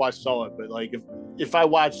possible I saw it, but like if I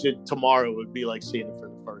watched it tomorrow, it would be like seeing it for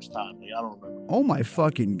the first time. Like, I don't remember. Oh my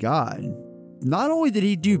fucking god. Not only did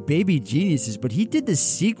he do Baby Geniuses, but he did the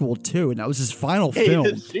sequel too, and that was his final film.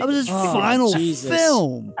 That was his final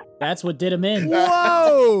film. That's what did him in.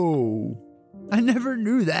 Whoa! I never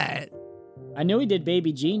knew that. I knew he did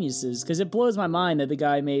Baby Geniuses because it blows my mind that the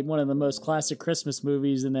guy made one of the most classic Christmas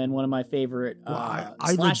movies and then one of my favorite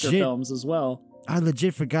slasher films as well. I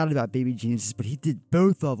legit forgot about Baby Geniuses, but he did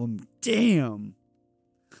both of them. Damn.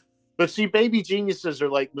 But see, Baby Geniuses are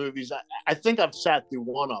like movies. I think I've sat through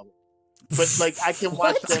one of them. But like I can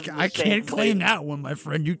watch them. I can't claim that one, my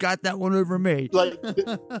friend. You got that one over me. Like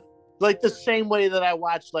like the same way that I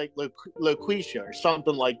watch like Loquisha or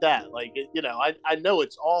something like that. Like, you know, I know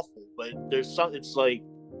it's awful, but there's some, it's like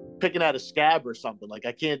picking out a scab or something. Like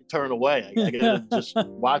I can't turn away. I gotta just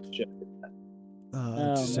watch it.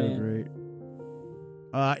 It's so great.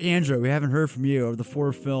 Andrew, we haven't heard from you of the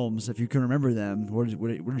 4 films. If you can remember them, what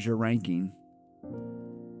is your ranking?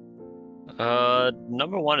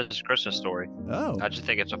 Number 1 is Christmas Story. Oh. I just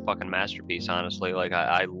think it's a fucking masterpiece, honestly. Like,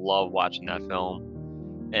 I love watching that film.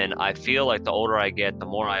 And I feel like the older I get, the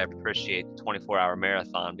more I appreciate the 24-hour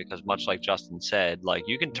marathon, because much like Justin said, like,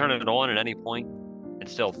 you can turn it on at any point and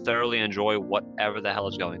still thoroughly enjoy whatever the hell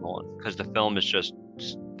is going on, because the film is just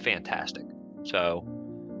fantastic. So,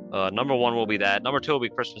 number 1 will be that. Number 2 will be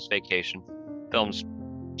Christmas Vacation. Film's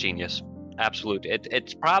genius. Absolute.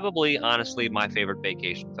 It's probably, honestly, my favorite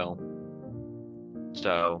vacation film.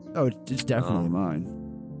 So. Oh, it's definitely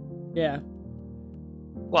mine. Yeah.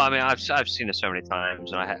 Well, I mean, I've seen it so many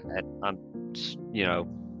times, and I'm, you know,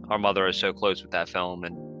 our mother is so close with that film,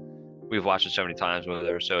 and we've watched it so many times with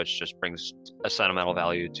her, so it just brings a sentimental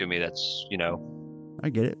value to me. That's, you know. I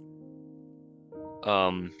get it.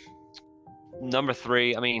 Number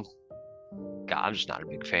 3, I mean, God, I'm just not a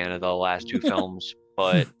big fan of the last 2 films,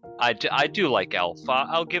 but I do like Elf.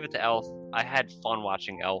 I'll give it to Elf. I had fun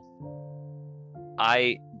watching Elf.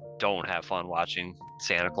 I don't have fun watching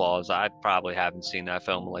Santa Claus. I probably haven't seen that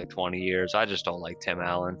film in like 20 years. I just don't like Tim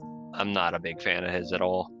Allen. I'm not a big fan of his at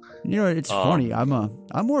all. You know, it's funny. I'm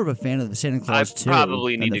more of a fan of the Santa Claus 2. I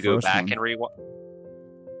probably need to go back and rewatch.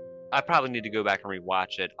 I probably need to go back and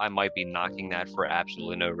rewatch it. I might be knocking that for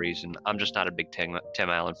absolutely no reason. I'm just not a big Tim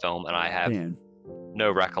Allen film, and I have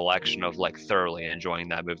no recollection of like thoroughly enjoying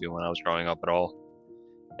that movie when I was growing up at all.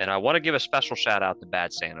 And I want to give a special shout out to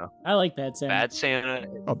Bad Santa. I like Bad Santa. Bad Santa.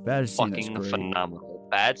 Oh, Bad Santa's fucking great. Phenomenal.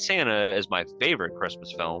 Bad Santa is my favorite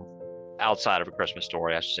Christmas film outside of A Christmas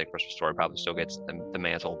Story. I should say Christmas Story probably still gets the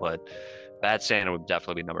mantle, but Bad Santa would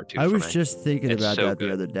definitely be number 2 I for was me. just thinking about so that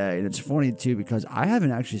the other day, and it's funny too because I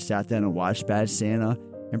haven't actually sat down and watched Bad Santa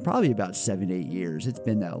in probably about 7-8 years. It's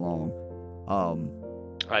been that long.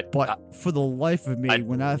 But for the life of me,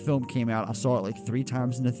 when that film came out, I saw it like 3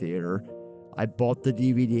 times in the theater. I bought the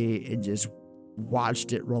DVD and just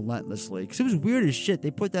watched it relentlessly because it was weird as shit.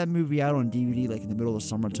 They put that movie out on DVD like in the middle of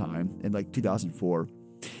summertime in like 2004.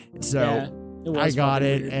 So I got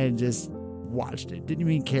it and just watched it. Didn't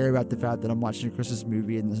even care about the fact that I'm watching a Christmas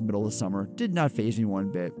movie in the middle of summer. Did not faze me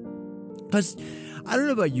one bit. Because I don't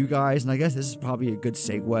know about you guys, and I guess this is probably a good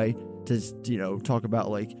segue to, you know, talk about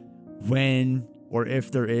like when or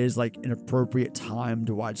if there is like an appropriate time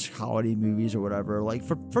to watch holiday movies or whatever. Like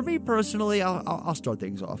for me personally, I'll start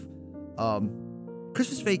things off.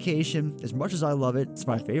 Christmas Vacation, as much as I love it, it's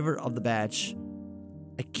my favorite of the batch.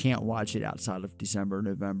 I can't watch it outside of December,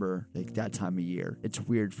 November, like that time of year. It's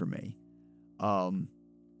weird for me.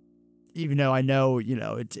 Even though I know, you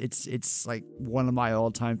know, it's like one of my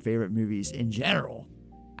all-time favorite movies in general,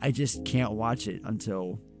 I just can't watch it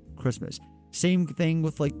until Christmas. Same thing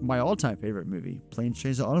with like my all-time favorite movie, Planes,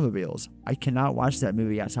 Trains, and Automobiles. I cannot watch that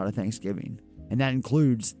movie outside of Thanksgiving, and that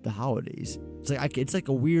includes the holidays. It's like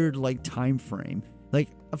a weird like time frame. Like,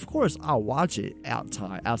 of course, I'll watch it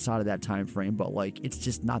outside of that time frame, but like it's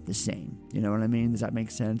just not the same. You know what I mean? Does that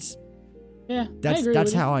make sense? Yeah,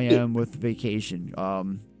 that's how I am with Vacation.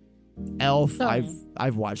 Elf,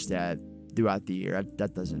 I've watched that throughout the year.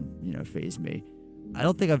 That doesn't, you know, faze me. I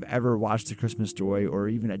don't think I've ever watched A Christmas Story or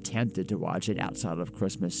even attempted to watch it outside of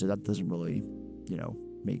Christmas, so that doesn't really, you know,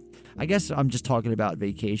 make. I guess I'm just talking about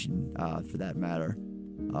Vacation for that matter.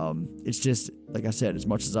 It's just like I said, as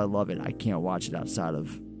much as I love it, I can't watch it outside of,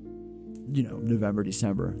 you know, November,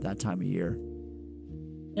 December, that time of year.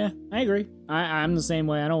 Yeah, I agree. I'm the same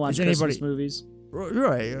way. I don't watch Christmas movies.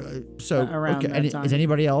 Right. So, around okay. that time. Is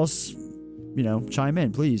anybody else, you know, chime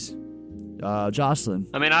in, please? Jocelyn.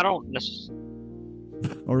 I mean, I don't necessarily.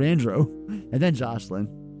 Or Andrew. And then Jocelyn.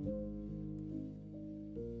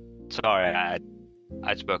 Sorry,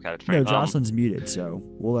 I spoke out of frame. No, Jocelyn's muted, so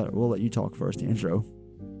we'll let you talk first, Andrew.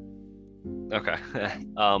 Okay.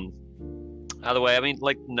 Either way, I mean,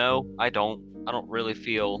 like, no, I don't really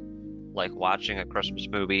feel like watching a Christmas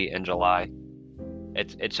movie in July.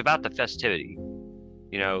 It's about the festivity.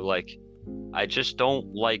 You know, like, I just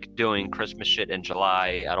don't like doing Christmas shit in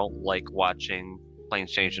July. I don't like watching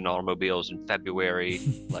Planes, Trains, and Automobiles in February.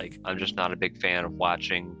 Like, I'm just not a big fan of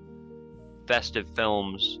watching festive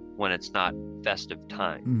films when it's not festive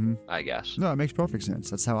time, I guess. No, it makes perfect sense.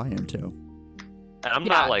 That's how I am too. And I'm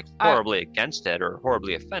not like horribly against it or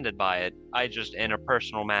horribly offended by it. I just, in a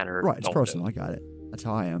personal manner, Right, it's don't personal. do it. I got it. That's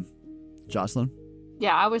how I am. Jocelyn?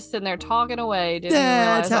 Yeah, I was sitting there talking away. Didn't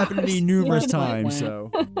Yeah, it's realize I happened to me was- numerous times. So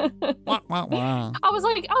wah, wah, wah. I was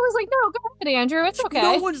like, no, go ahead, Andrew. It's okay.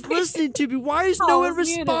 No one's listening to me. Why is I no one was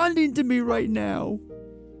muted. responding to me right now?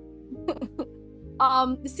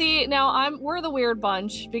 See, now we're the weird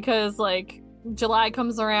bunch because like July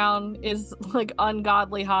comes around, is like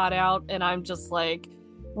ungodly hot out, and I'm just like,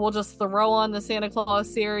 we'll just throw on the Santa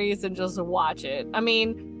Claus series and just watch it. I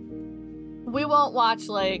mean, we won't watch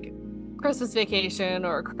like Christmas Vacation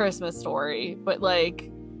or Christmas Story, but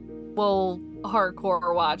like we'll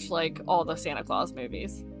hardcore watch like all the Santa Claus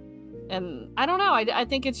movies. And I don't know, I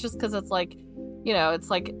think it's just because it's like, you know,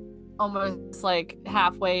 it's like almost like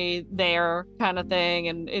halfway there kind of thing,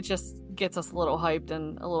 and it just gets us a little hyped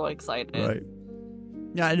and a little excited. Right.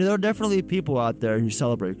 Yeah, and there are definitely people out there who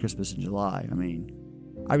celebrate Christmas in July. I mean,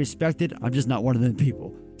 I respect it. I'm just not one of them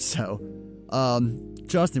people. So,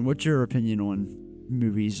 Justin, what's your opinion on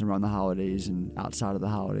movies around the holidays and outside of the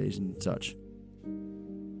holidays and such?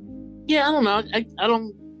 Yeah, I don't know. I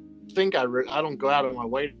don't think I don't go out of my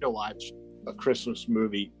way to watch a Christmas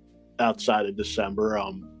movie outside of December.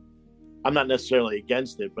 I'm not necessarily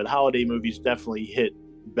against it, but holiday movies definitely hit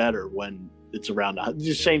better when it's around.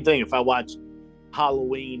 The same thing if I watch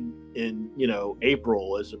Halloween in, you know,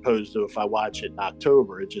 April as opposed to if I watch it in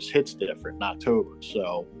October, it just hits different in October.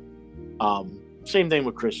 So, same thing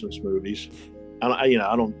with Christmas movies. I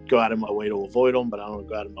don't go out of my way to avoid them, but I don't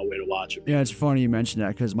go out of my way to watch them. Yeah, it's funny you mentioned that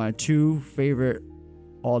because my two favorite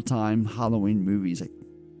all-time Halloween movies, like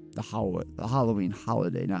the Halloween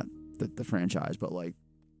holiday, not the franchise, but like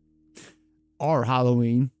are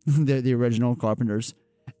Halloween, the original Carpenters,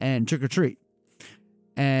 and Trick or Treat.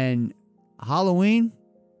 And Halloween,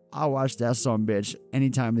 I watch that bitch any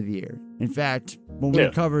time of the year. In fact, when we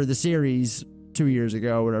covered the series 2 years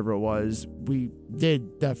ago, whatever it was, we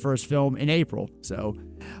did that first film in April. So,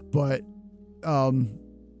 but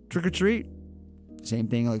Trick or Treat, same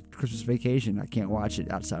thing like Christmas Vacation. I can't watch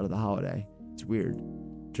it outside of the holiday. It's weird.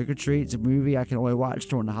 Trick or Treat is a movie I can only watch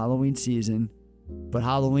during the Halloween season. But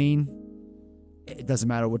Halloween, it doesn't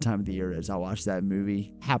matter what time of the year it is. I'll watch that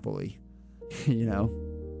movie happily, you know?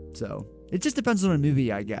 So it just depends on the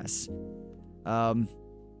movie, I guess.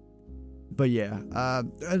 But yeah,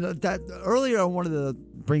 that earlier I wanted to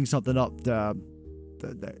bring something up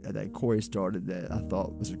that Corey started that I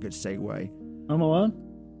thought was a good segue. Home Alone?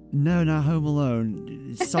 No, not Home Alone.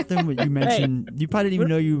 It's something that you mentioned. You probably didn't even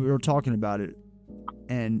know you were talking about it.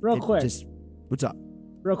 And Real quick. What's up?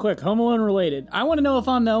 Real quick, Home Alone related. I want to know if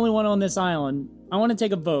I'm the only one on this island. I want to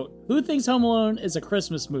take a vote. Who thinks Home Alone is a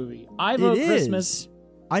Christmas movie? I vote Christmas.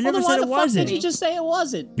 I never said it wasn't. Why the fuck did you just say it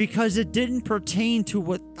wasn't? Because it didn't pertain to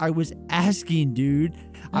what I was asking, dude.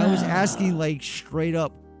 I was asking like straight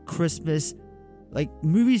up Christmas, like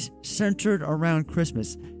movies centered around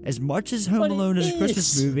Christmas. As much as Home Alone is a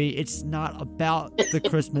Christmas movie, it's not about the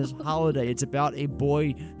Christmas holiday. It's about a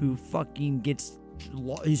boy who fucking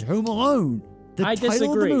he's home alone. The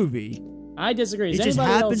title of the movie. I disagree. It just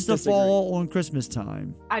happens to fall on Christmas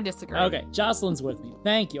time. I disagree. Okay, Jocelyn's with me.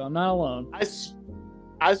 Thank you. I'm not alone.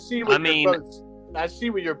 I see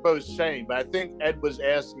what you're both saying, but I think Ed was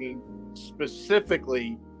asking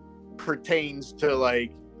specifically pertains to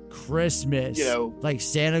like Christmas, you know, like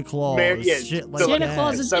Santa Claus, shit like Santa that.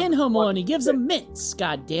 Claus is in Home Alone. He gives him mints.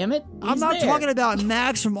 God damn it! I'm not talking about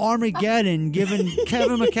Max from Armageddon giving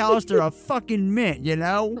Kevin McAllister a fucking mint. You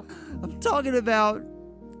know, I'm talking about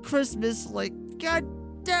Christmas. Like, God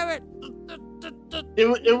damn it!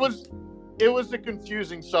 It was a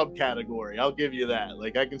confusing subcategory. I'll give you that.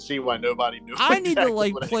 Like, I can see why nobody knew. I need to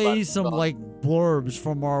like play some like blurbs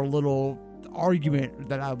from our little argument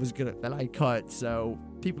that I cut, so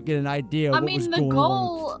people get an idea of what was going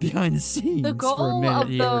on behind the scenes. The goal for a minute of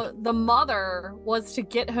here. the mother was to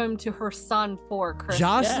get home to her son for Christmas.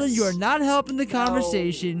 Jocelyn, you are not helping the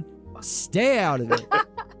conversation. Stay out of it.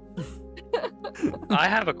 I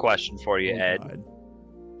have a question for you, Ed. God.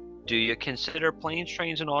 Do you consider Planes,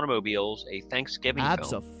 Trains, and Automobiles a Thanksgiving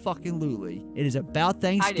film? Absolutely. It is about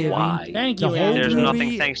Thanksgiving. Why? Thank you, There's Andrew.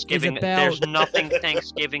 nothing Thanksgiving. There's nothing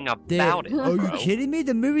Thanksgiving about it. Are you bro. kidding me?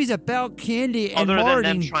 The movie's about Candy and Other than them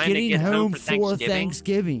Martin trying to getting get home home for for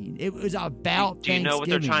Thanksgiving. It was about Do you know what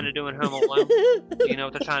they're trying to do in Home Alone? Do you know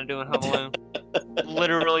what they're trying to do in Home Alone?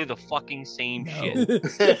 Literally the fucking same shit.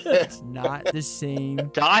 It's not the same.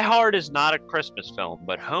 Die Hard is not a Christmas film,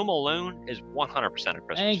 but Home Alone is 100% a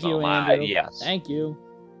Christmas Thank film. you, Andrew. Yes. Thank you.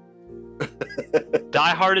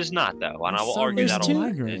 Die Hard is not, though, and I will argue that a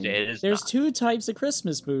lot. There's two types of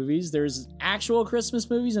Christmas movies. There's actual Christmas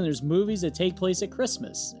movies, and there's movies that take place at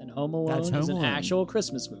Christmas. And Home Alone is an actual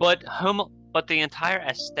Christmas movie. But the entire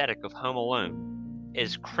aesthetic of Home Alone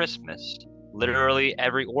is Christmas literally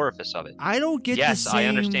every orifice of it. I don't get yes, the same I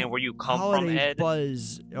understand where you come from, holiday Ed.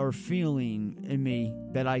 buzz or feeling in me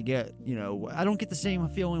that I get, I don't get the same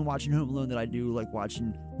feeling watching Home Alone that I do like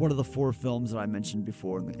watching one of the 4 films that I mentioned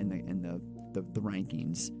before in the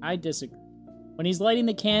rankings. I disagree. When he's lighting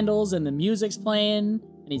the candles and the music's playing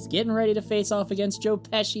and he's getting ready to face off against Joe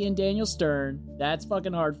Pesci and Daniel Stern, that's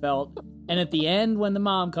fucking heartfelt. And at the end, when the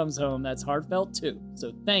mom comes home, that's heartfelt too.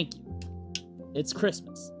 So thank you. It's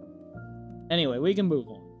Christmas. Anyway, we can move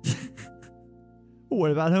on.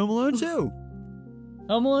 What about Home Alone 2?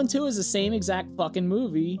 Home Alone 2 is the same exact fucking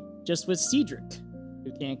movie, just with Cedric,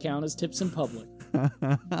 who can't count his tips in public.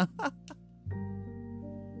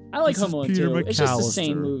 I like Home Alone 2. It's just the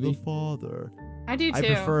same movie. The father. I do too. I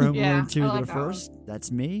prefer Home Alone 2 like to the first.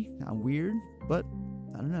 That's me. I'm weird, but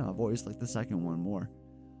I don't know. I've always liked the second one more.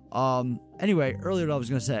 Anyway, earlier what I was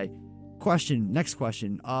going to say. Next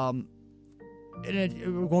question.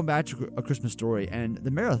 We're going back to A Christmas Story and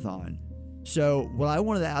the marathon. So what I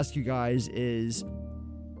wanted to ask you guys is,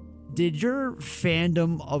 did your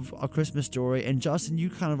fandom of A Christmas Story, and Justin, you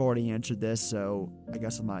kind of already answered this, so I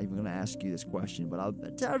guess I'm not even going to ask you this question, but I'll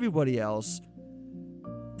tell everybody else,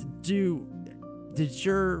 did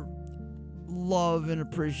your love and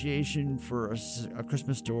appreciation for A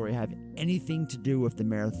Christmas Story have anything to do with the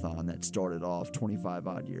marathon that started off 25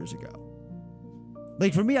 odd years ago?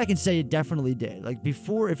 Like, for me, I can say it definitely did. Like,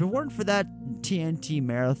 before, if it weren't for that TNT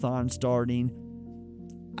marathon starting,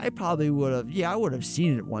 I probably would have, I would have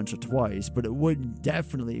seen it once or twice, but it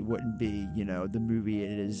definitely wouldn't be, the movie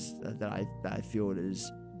it is that I feel it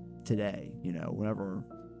is today. Whenever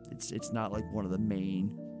it's not like one of the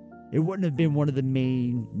main, it wouldn't have been one of the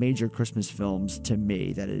main major Christmas films to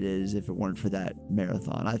me that it is if it weren't for that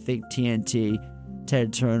marathon. I think TNT,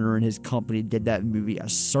 Ted Turner and his company did that movie a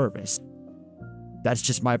service. That's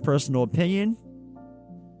just my personal opinion.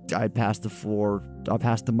 I'll pass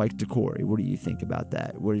the mic to Corey. What do you think about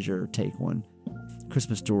that? What is your take on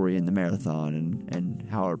Christmas Story and the marathon and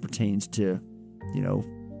how it pertains to,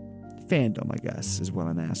 fandom, I guess, is what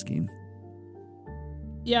I'm asking.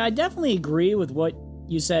 Yeah, I definitely agree with what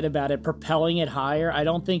you said about it propelling it higher. I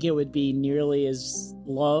don't think it would be nearly as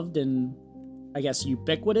loved and, I guess,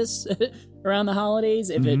 ubiquitous around the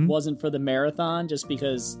holidays if it wasn't for the marathon, just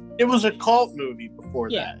because it was a cult movie before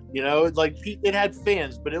that. Like it had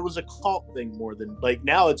fans, but it was a cult thing more than like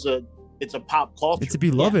now it's a pop culture. It's a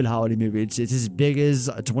beloved holiday movie. It's as big as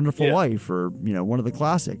It's a Wonderful Life or one of the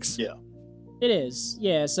classics. Yeah. It is.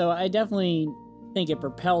 Yeah, so I definitely think it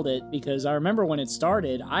propelled it because I remember when it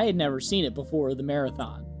started, I had never seen it before the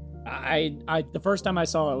marathon. I the first time I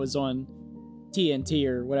saw it was on TNT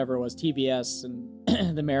or whatever it was, TBS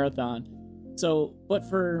and the marathon. So, but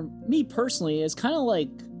for me personally, it's kind of like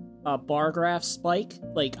a bar graph spike.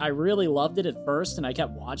 Like, I really loved it at first and I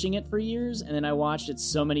kept watching it for years, and then I watched it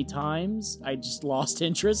so many times I just lost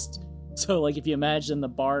interest. So like if you imagine the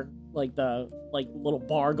bar, like the little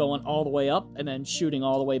bar going all the way up and then shooting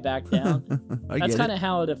all the way back down, that's kind of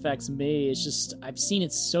how it affects me. It's just I've seen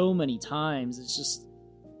it so many times. It's just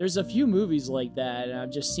there's a few movies like that and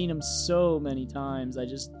I've just seen them so many times. I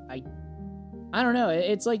don't know.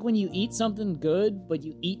 It's like when you eat something good, but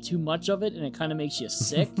you eat too much of it and it kind of makes you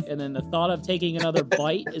sick. And then the thought of taking another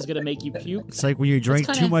bite is going to make you puke. It's like when you drink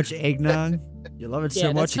too much eggnog. You love it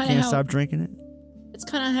so much you can't stop drinking it. It's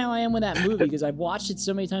kind of how I am with that movie because I've watched it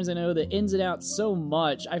so many times. I know the ins and outs so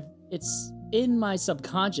much. It's in my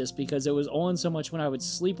subconscious because it was on so much when I would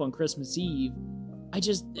sleep on Christmas Eve.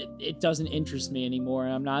 It doesn't interest me anymore.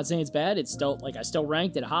 And I'm not saying it's bad. It's still, I still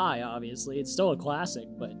ranked it high, obviously. It's still a classic,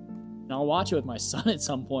 but I'll watch it with my son at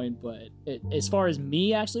some point, but as far as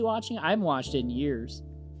me actually watching it, I haven't watched it in years.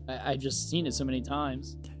 I've just seen it so many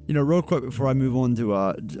times. Real quick before I move on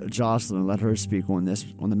to Jocelyn and let her speak on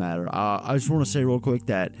the matter, I just want to say real quick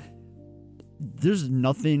that there's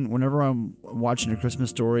nothing, whenever I'm watching A Christmas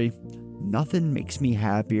Story, nothing makes me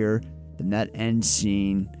happier than that end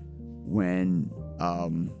scene when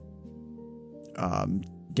Darren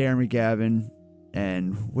McGavin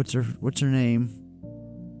and what's her name?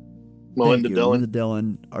 Melinda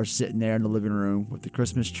Dillon are sitting there in the living room with the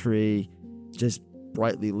Christmas tree just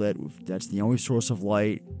brightly lit. That's the only source of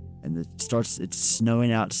light, and it's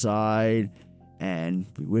snowing outside, and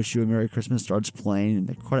We Wish You a Merry Christmas starts playing, and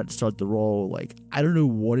the credits start to roll. Like, I don't know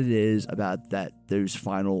what it is about those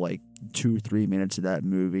final 2-3 minutes of that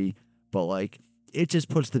movie, but it just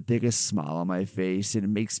puts the biggest smile on my face, and it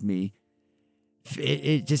makes me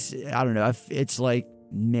it just, I don't know, it's like,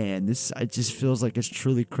 man, it just feels like it's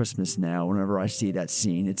truly Christmas now whenever I see that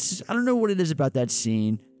scene. I don't know what it is about that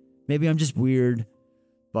scene. Maybe I'm just weird,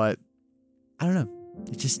 but I don't know.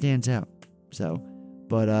 It just stands out. So,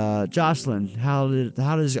 But Jocelyn, how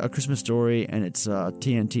does A Christmas Story and its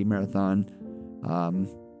TNT marathon?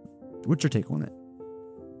 What's your take on it?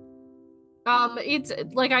 It's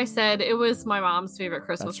like I said, it was my mom's favorite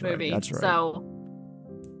Christmas movie. That's right. So,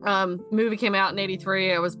 movie came out in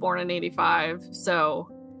 '83. I was born in '85. So,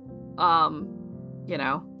 you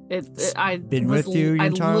know, I've been with you your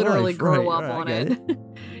entire life. I literally grew up right, on it.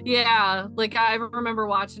 Yeah, like I remember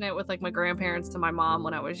watching it with like my grandparents and my mom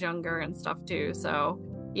when I was younger and stuff too. So,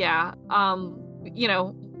 yeah, you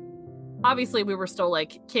know, obviously we were still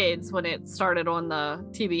like kids when it started on the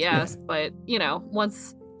TBS, but you know,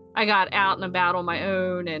 once I got out and about on my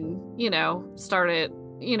own and, you know, started,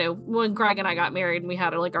 you know, when Greg and I got married and we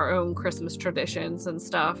had like our own Christmas traditions and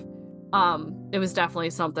stuff, it was definitely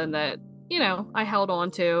something that, you know, I held on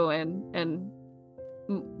to and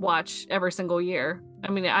watch every single year. I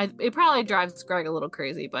mean, it probably drives Greg a little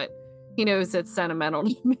crazy, but he knows it's sentimental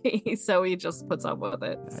to me, so he just puts up with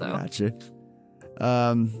it. So. I gotcha.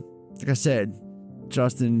 Like I said,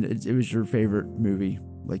 Justin, it was your favorite movie.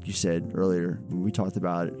 Like you said earlier, when we talked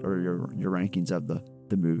about it, or your rankings of the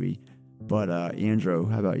movie. But Andrew,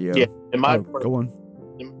 how about you? Yeah, go on.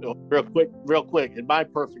 Real quick. In my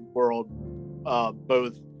perfect world,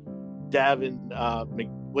 both Davin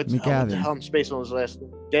McGavin. I'm spacing on his last name.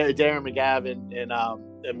 Darren McGavin and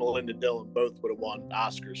Melinda Dillon both would have won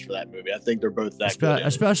Oscars for that movie. I think they're both that good.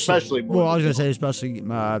 Especially well, I was gonna say especially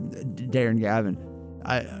Darren Gavin.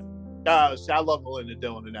 I love Melinda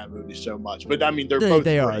Dillon in that movie so much, but I mean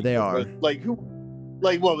they are. Like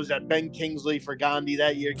what was that? Ben Kingsley for Gandhi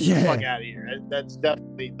that year? Get the fuck out of here! That's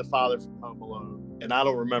definitely the father from Home Alone, and I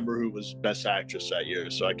don't remember who was Best Actress that year,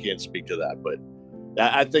 so I can't speak to that. But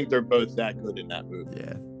I think they're both that good in that movie.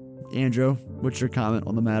 Yeah, Andrew, what's your comment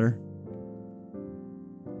on the matter?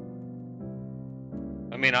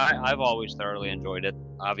 I mean, I've always thoroughly enjoyed it.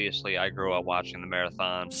 Obviously, I grew up watching the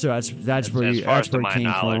marathon. So that's where it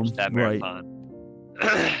came from, that marathon. Right.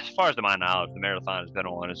 As far as to my knowledge, the marathon has been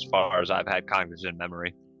on as far as I've had cognizant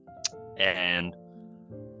memory, and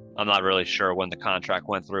I'm not really sure when the contract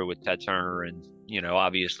went through with Ted Turner, and you know,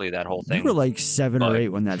 obviously that whole thing. You were like 7 or 8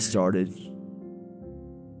 when that started.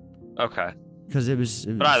 Okay. Because it was.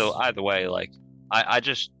 But either way, like I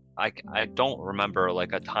don't remember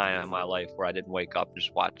like a time in my life where I didn't wake up and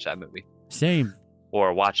just watch that movie. Same.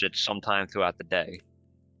 Or watch it sometime throughout the day.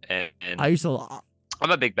 And I used to. I'm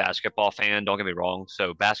a big basketball fan. Don't get me wrong.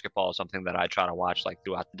 So basketball is something that I try to watch like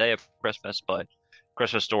throughout the day of Christmas. But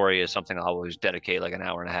Christmas Story is something I always dedicate like an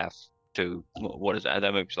hour and a half to. What is that?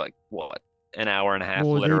 That movie's like what? An hour and a half,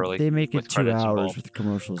 literally. They make it 2 hours with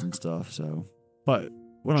commercials and stuff. So, but.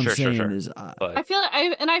 What I'm saying is, I feel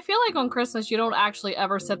like on Christmas you don't actually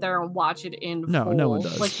ever sit there and watch it in full. No one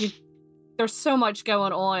does. Like there's so much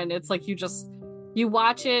going on. It's like you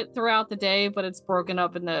watch it throughout the day, but it's broken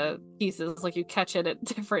up into pieces. Like you catch it at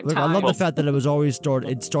different times. I love the fact that it was always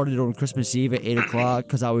It started on Christmas Eve at 8 o'clock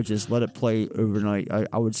because I would just let it play overnight.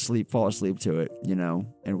 I would fall asleep to it, you know,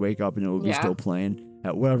 and wake up and it would be still playing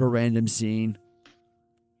at whatever random scene.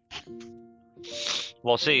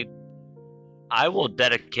 Well, see. I will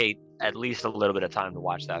dedicate at least a little bit of time to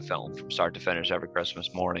watch that film from start to finish every Christmas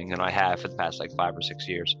morning, and I have for the past like 5 or 6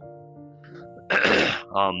 years.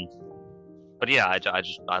 But yeah, I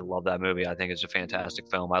love that movie. I think it's a fantastic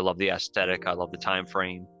film. I love the aesthetic. I love the time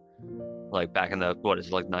frame, like back in the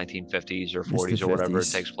 1950s or 40s or whatever it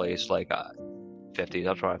takes place, like 50s.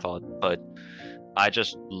 That's what I thought. But I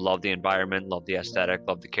just love the environment, love the aesthetic,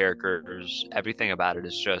 love the characters. Everything about it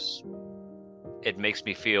is just. It makes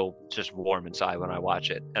me feel just warm inside when I watch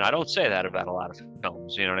it. And I don't say that about a lot of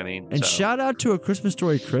films, you know what I mean? And shout out to A Christmas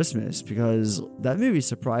Story Christmas, because that movie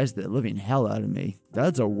surprised the living hell out of me.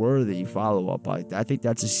 That's a worthy follow-up. I think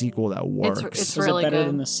that's a sequel that works. It's really better good.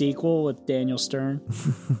 than the sequel with Daniel Stern?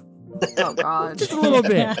 Oh, God. Just a little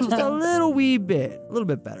bit. Just a little wee bit. A little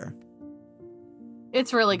bit better.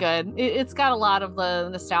 It's really good. It's got a lot of the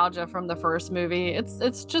nostalgia from the first movie.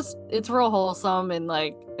 It's real wholesome, and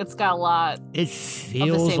like it's got a lot. It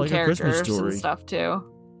feels of the same like a Christmas story and stuff too.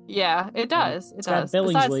 Yeah, it does. It's it does. got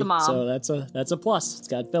Billingsley, besides the mom. So that's a plus. It's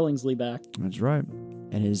got Billingsley back. That's right,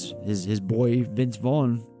 and his boy Vince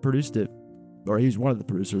Vaughn produced it, or he's one of the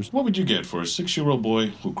producers. What would you get for a 6-year-old boy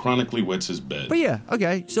who chronically wets his bed? But yeah,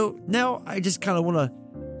 okay. So now I just kind of want to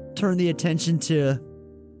turn the attention to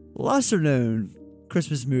lesser known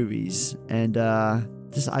Christmas movies, and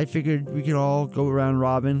I figured we could all go around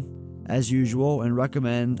robin as usual and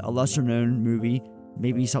recommend a lesser known movie,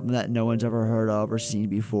 maybe something that no one's ever heard of or seen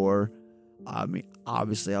before. I mean,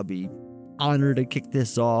 obviously I'll be honored to kick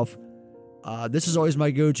this off. This is always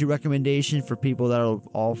my go-to recommendation for people that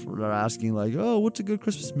are asking like, oh, what's a good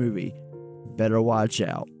Christmas movie? Better Watch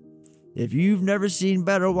Out. If you've never seen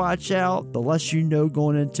Better Watch Out, the less you know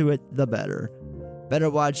going into it, the better. Better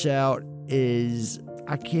Watch Out is,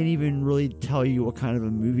 I can't even really tell you what kind of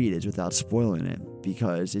a movie it is without spoiling it,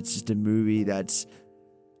 because it's just a movie that's,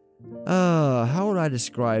 how would I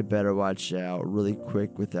describe Better Watch Out really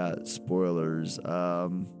quick without spoilers? I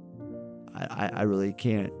really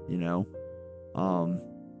can't, you know.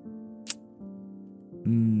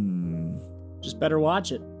 Just better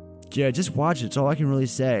watch it. Yeah, just watch it. That's all I can really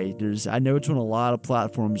say. I know it's on a lot of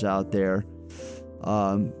platforms out there,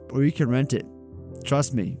 or you can rent it.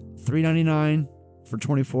 Trust me, $3.99 for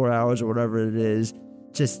 24 hours or whatever it is.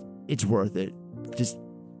 Just, it's worth it. Just,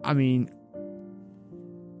 I mean,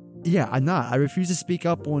 yeah, I'm not. I refuse to speak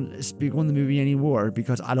on the movie anymore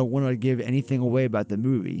because I don't want to give anything away about the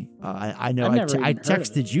movie. I know I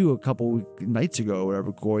texted you a couple nights ago, or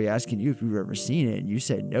whatever, Corey, asking you if you've ever seen it, and you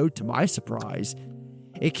said no. To my surprise,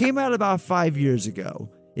 it came out about 5 years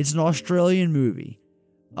ago. It's an Australian movie,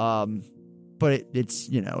 but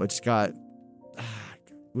it's got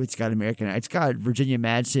American. It's got Virginia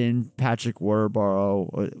Madsen, Patrick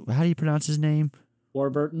Warburton. How do you pronounce his name?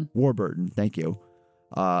 Warburton. Warburton. Thank you.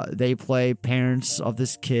 They play parents of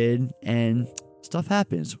this kid, and stuff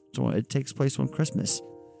happens. So it takes place on Christmas.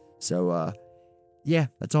 So, yeah,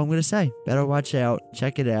 that's all I'm going to say. Better watch out.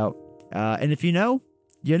 Check it out. And if you know,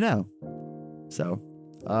 you know. So,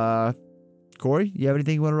 Corey, you have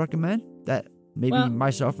anything you want to recommend that maybe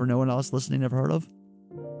myself or no one else listening have heard of?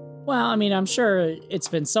 Well, I mean, I'm sure it's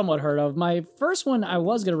been somewhat heard of. My first one I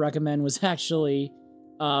was going to recommend was actually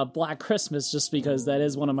Black Christmas, just because that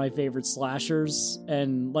is one of my favorite slashers.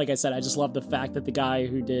 And like I said, I just love the fact that the guy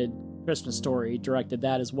who did Christmas Story directed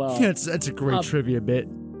that as well. Yeah, that's a great trivia bit.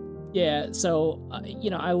 Yeah, so,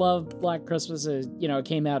 I love Black Christmas. It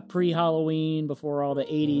came out pre-Halloween, before all the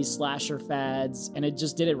 80s slasher fads, and it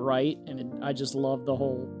just did it right. And I just love the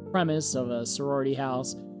whole premise of a sorority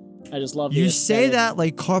house. I just love You say that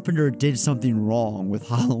like Carpenter did something wrong with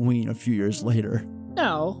Halloween a few years later.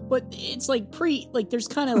 No, but it's like there's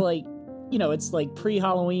kind of like, it's like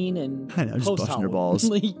pre-Halloween and I know, just busting your balls.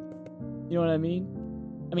 You know what I mean?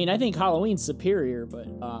 I mean, I think Halloween's superior, but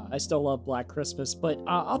I still love Black Christmas. But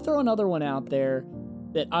I'll throw another one out there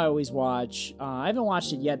that I always watch. I haven't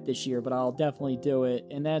watched it yet this year, but I'll definitely do it.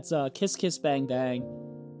 And that's Kiss Kiss Bang Bang.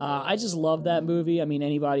 I just love that movie. I mean,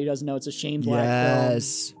 anybody who doesn't know, it's a Shane Black film.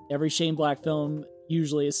 Every Shane Black film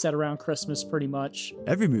usually is set around Christmas, pretty much.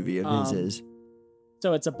 Every movie of his is.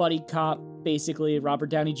 So it's a buddy cop, basically, Robert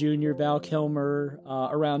Downey Jr., Val Kilmer,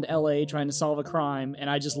 around L.A. trying to solve a crime, and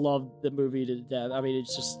I just love the movie to death. I mean,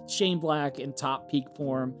 it's just Shane Black in top peak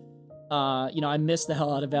form. I miss the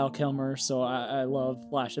hell out of Val Kilmer, so I love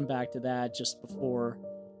flashing back to that just before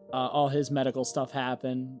all his medical stuff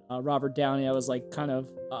happened. Robert Downey, I was like kind of...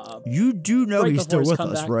 you do know he's still with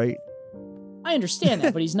us, right? I understand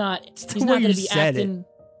that, but he's not going to be acting...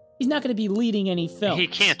 He's not going to be leading any film. He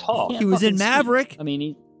can't talk. He was in Maverick. I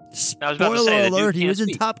mean, spoiler alert, he was in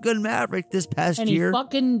Top Gun Maverick this past year. And he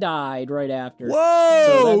fucking died right after.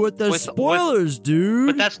 Whoa, with the spoilers, dude.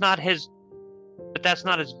 But that's not his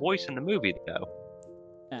voice in the movie, though.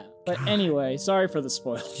 Yeah, but anyway, sorry for the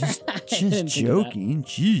spoilers. Just joking.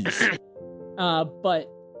 Jeez. But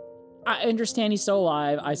I understand he's still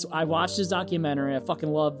alive. I watched his documentary. I fucking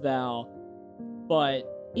love Val. But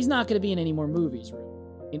he's not going to be in any more movies, really.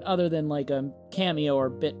 I mean, other than like a cameo or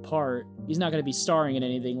bit part, he's not going to be starring in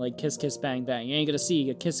anything like Kiss Kiss Bang Bang. You ain't going to see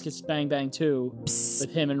a Kiss Kiss Bang Bang 2 with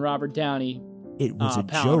him and Robert Downey. It was a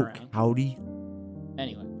joke, howdy.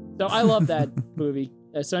 Anyway, so I love that movie.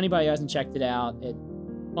 So anybody who hasn't checked it out,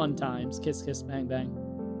 fun times. Kiss Kiss Bang Bang.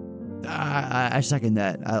 I second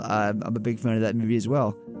that. I'm a big fan of that movie as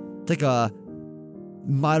well. It's like a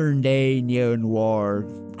modern day neo-noir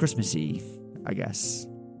Christmassy, I guess.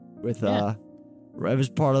 With it was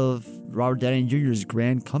part of Robert Downey Jr.'s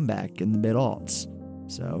grand comeback in the mid-aughts.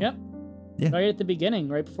 So, yep. Yeah. Right at the beginning,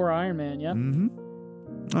 right before Iron Man, yep.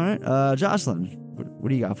 Mm-hmm. All right. Jocelyn, what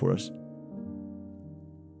do you got for us?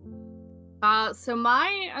 So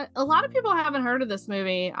a lot of people haven't heard of this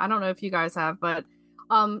movie. I don't know if you guys have, but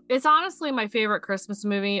it's honestly my favorite Christmas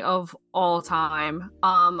movie of all time.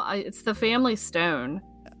 It's The Family Stone.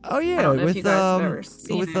 Oh yeah, I don't know if you guys have ever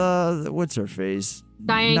seen it. What's her face?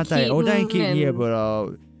 Diane Keaton. Diane Keaton, yeah,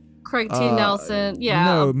 but Craig T. Nelson, yeah.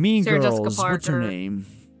 No, Mean Sarah Girls. Jessica Parker. What's her name?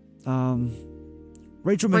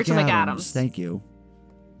 Rachel McAdams. Thank you.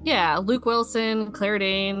 Yeah, Luke Wilson, Claire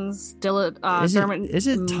Danes, Dermot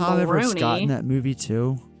Isn't Tom Mulroney. Everett Scott in that movie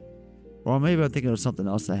too? Or maybe I'm thinking of something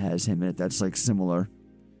else that has him in it that's like similar.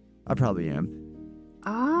 I probably am.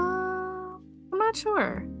 I'm not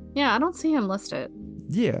sure. Yeah, I don't see him listed.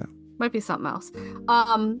 Yeah. Might be something else.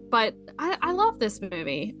 But I love this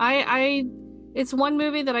movie. It's one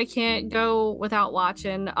movie that I can't go without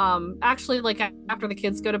watching. Actually, like after the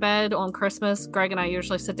kids go to bed on Christmas, Greg and I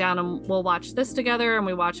usually sit down and we'll watch this together, and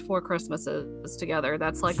we watch 4 Christmases together.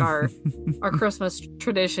 That's like our Christmas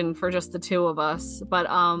tradition for just the two of us. But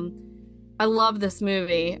I love this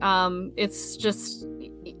movie. It's just,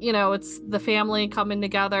 it's the family coming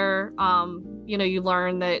together. You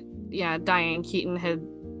learn that Diane Keaton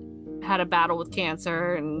had a battle with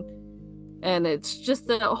cancer, and it's just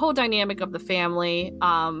the whole dynamic of the family.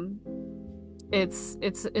 It's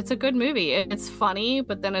a good movie. It's funny,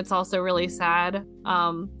 but then it's also really sad.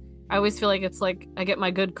 I always feel like it's like I get my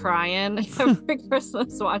good cry in every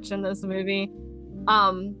Christmas watching this movie.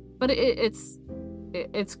 But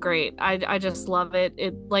it's great. I just love it.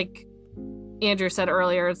 It, like Andrew said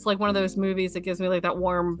earlier, it's like one of those movies that gives me like that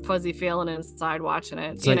warm fuzzy feeling inside watching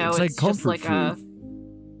it. It's like comfort food.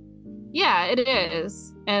 Yeah, it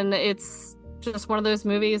is. And it's just one of those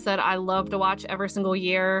movies that I love to watch every single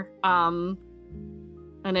year. And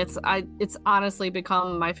it's honestly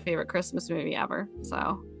become my favorite Christmas movie ever. So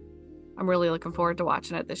I'm really looking forward to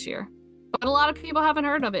watching it this year. But a lot of people haven't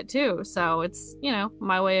heard of it too. So it's,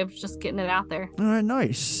 my way of just getting it out there. All right,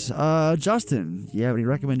 nice. Justin, do you have any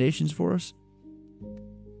recommendations for us?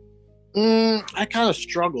 I kind of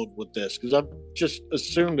struggled with this because I've just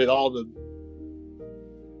assumed that all the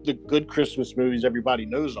good Christmas movies everybody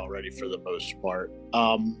knows already for the most part.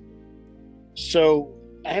 So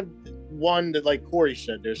I have one that, like Corey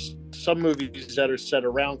said, there's some movies that are set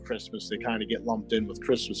around Christmas that kind of get lumped in with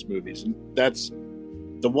Christmas movies. And that's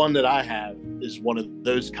the one that I have is one of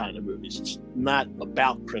those kind of movies. It's not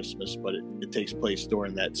about Christmas, but it takes place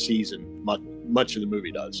during that season. Much of the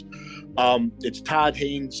movie does. It's Todd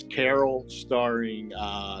Haynes' Carol, starring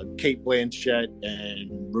Cate Blanchett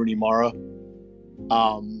and Rooney Mara.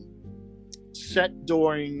 Set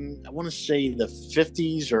during, I want to say, the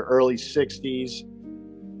 50s or early 60s.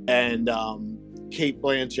 And Cate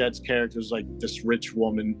Blanchett's character is like this rich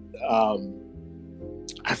woman.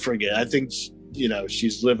 I forget. I think,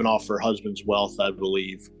 she's living off her husband's wealth, I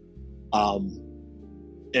believe.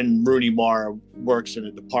 And Rooney Mara works in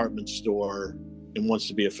a department store and wants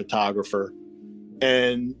to be a photographer.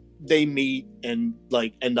 And they meet and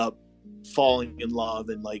like end up falling in love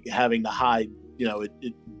and like having to hide,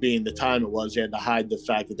 it being the time it was, they had to hide the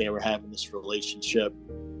fact that they were having this relationship.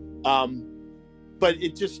 But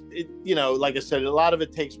like I said, a lot of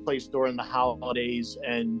it takes place during the holidays,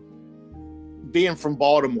 and being from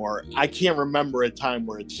Baltimore, I can't remember a time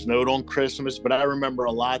where it snowed on Christmas, but I remember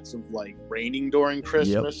lots of like raining during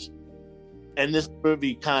Christmas. Yep. And this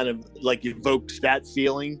movie kind of like evokes that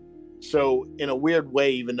feeling. So in a weird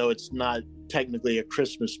way, even though it's not technically a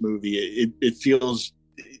Christmas movie, it feels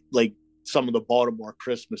like some of the Baltimore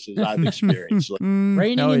Christmases I've experienced. Like,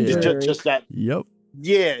 raining and just that. Yep.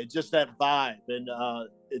 Yeah, just that vibe, and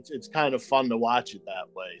it's kind of fun to watch it that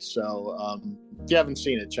way. So if you haven't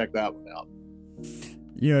seen it, check that one out.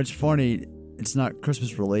 It's funny. It's not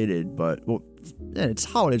Christmas related, but it's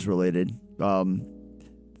holidays related.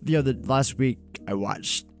 Last week I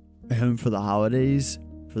watched Home for the Holidays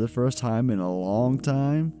for the first time in a long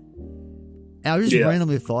time. And I just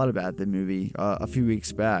randomly thought about the movie a few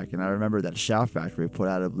weeks back, and I remember that Shout Factory put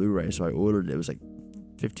out a Blu-ray, so I ordered it. It was like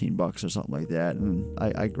 $15 or something like that, and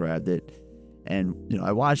I grabbed it, and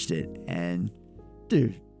I watched it, and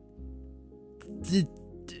dude,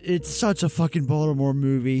 it's such a fucking Baltimore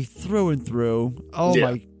movie through and through. Oh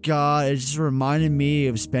my god, it just reminded me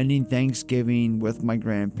of spending Thanksgiving with my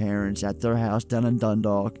grandparents at their house down in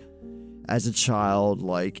Dundalk as a child,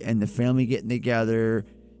 and the family getting together.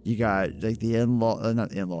 You got like the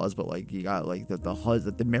not in-laws, but like you got like the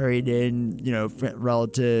husband, the married in,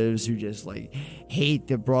 relatives who just like hate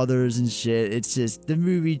the brothers and shit. It's just, the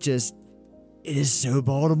movie just is so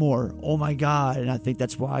Baltimore. Oh my god. And I think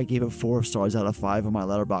that's why I gave it 4 stars out of 5 on my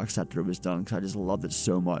Letterboxd after it was done, because I just loved it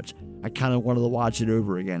so much. I kind of wanted to watch it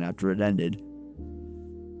over again after it ended.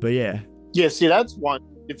 But yeah, see, that's one,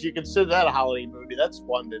 if you consider that a holiday movie, that's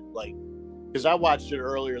one that like, because I watched it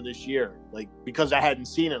earlier this year, like, because I hadn't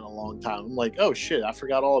seen it in a long time. I'm like, oh shit, I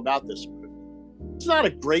forgot all about this movie. It's not a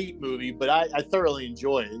great movie, but I thoroughly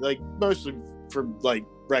enjoy it, like mostly for like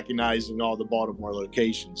recognizing all the Baltimore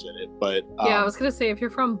locations in it. But I was gonna say, if you're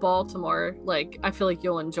from Baltimore, like, I feel like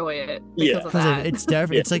you'll enjoy it because of that. It's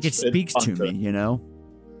definitely it's like it speaks to me,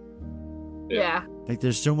 Yeah. Like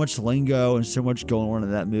there's so much lingo and so much going on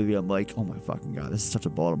in that movie. I'm like, oh my fucking god, this is such a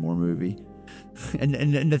Baltimore movie. And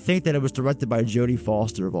to think that it was directed by Jodie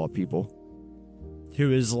Foster of all people,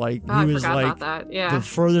 who is like the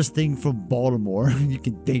furthest thing from Baltimore you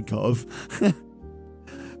can think of.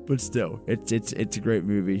 But but still, it's a great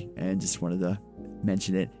movie, and just wanted to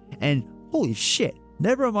mention it. And holy shit,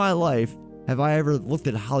 never in my life have I ever looked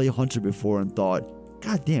at Holly Hunter before and thought,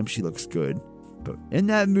 God damn, she looks good. But in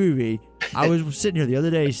that movie, I was sitting here the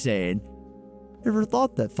other day saying, never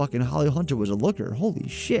thought that fucking Holly Hunter was a looker. Holy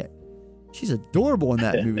shit. She's adorable in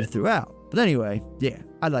that movie throughout. But anyway, yeah,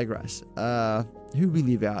 I digress. Who we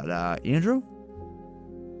leave out? Andrew?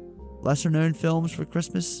 Lesser known films for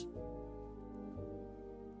Christmas?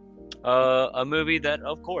 A movie that,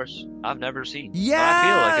 of course, I've never seen. Yes! I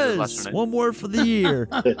feel like it is lesser known. One more for the year.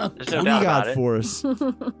 There's no What do you doubt got about it. for us?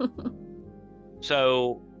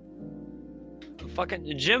 So,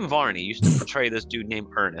 fucking Jim Varney used to portray this dude named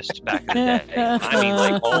Ernest back in the day. I mean,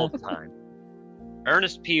 like, all the time.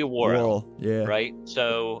 Ernest P. Worrell. Yeah. Right?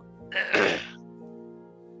 So,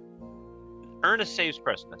 Ernest Saves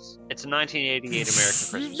Christmas. It's a 1988 American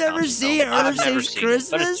Christmas You've never comedy seen film. I've Ernest never Saves seen it, but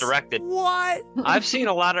Christmas? it's directed. What? I've seen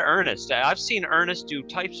a lot of Ernest. I've seen Ernest do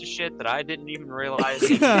types of shit that I didn't even realize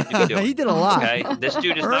he could do. He did a lot. Okay, this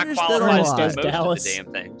dude is Ernest not did a qualified lot. to do most Dallas. of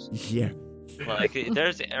the damn things. Yeah. Like,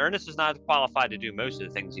 Ernest is not qualified to do most of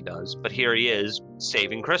the things he does, but here he is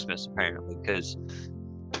saving Christmas apparently, because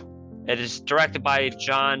it is directed by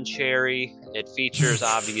John Cherry. It features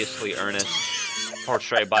obviously Ernest,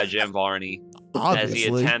 portrayed by Jim Varney, as he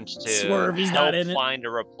Obviously. attempts to Swerve, he's help not in it. find a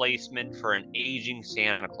replacement for an aging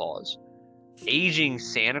Santa Claus. Aging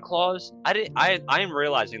Santa Claus? I am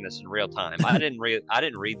realizing this in real time. I didn't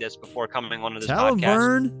read this before coming onto this Tell him, podcast.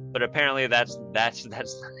 Vern. But apparently that's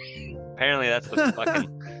apparently that's the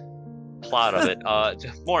fucking plot of it.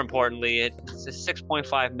 More importantly, it's a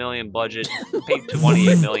 $6.5 million budget, paid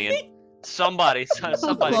 $28 million. Somebody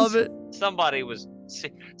Love it. somebody was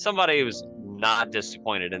not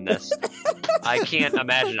disappointed in this. I can't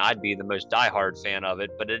imagine I'd be the most diehard fan of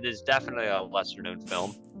it, but it is definitely a lesser known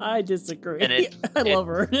film. I disagree. And I love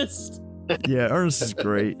Ernest. Yeah, Ernest is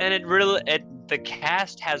great. And the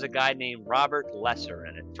cast has a guy named Robert Lesser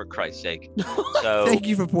in it, for Christ's sake. So Thank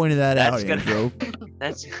you for pointing that out, that's gonna- Andrew.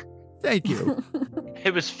 that's Thank you.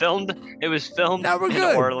 it was filmed Now we're in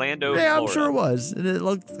good. Orlando, Yeah, I'm Florida. sure it was. And it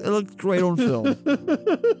looked great on film.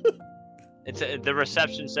 The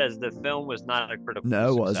reception says the film was not a critical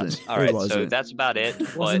No, it success. wasn't. All It right, so wasn't. that's about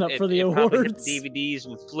it. Wasn't but up for the it probably hit awards. DVDs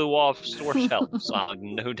and flew off store shelves.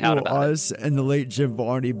 No doubt Well, about it. us and the late Jim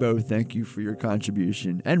Varney both thank you for your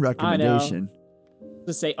contribution and recommendation.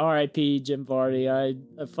 To say R.I.P. Jim Varney. I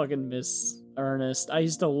fucking miss Ernest. I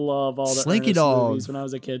used to love all the Slinky Ernest Dog. movies when I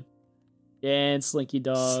was a kid. Yeah, and Slinky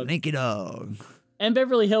Dog. Slinky Dog. And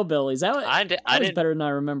Beverly Hillbillies. That was didn't- better than I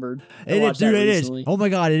remembered. I It is, watched that dude, it is. recently. Oh my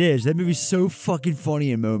god, it is. That movie's so fucking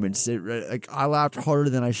funny in moments. I laughed harder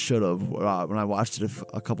than I should have when I watched it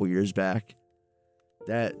a couple years back.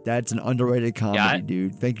 That's an underrated comedy,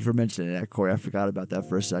 dude. Thank you for mentioning that, Corey. I forgot about that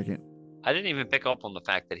for a second. I didn't even pick up on the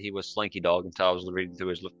fact that he was Slinky Dog until I was reading through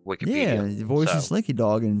his Yeah, Wikipedia. the voice So, of Slinky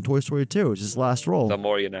Dog in Toy Story 2. It's his last role. the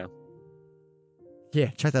more you know.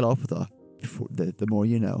 Yeah, check that out with the more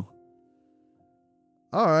you know.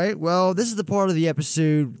 All right, well, this is the part of the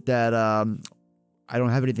episode that I don't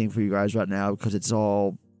have anything for you guys right now because it's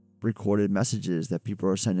all recorded messages that people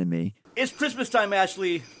are sending me. It's Christmas time,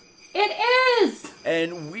 Ashley. It is!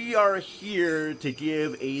 And we are here to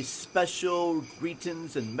give a special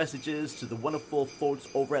greetings and messages to the wonderful folks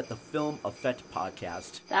over at the Film Effect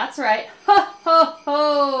Podcast. That's right. Ho, ho,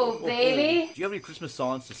 ho, baby. Do you have any Christmas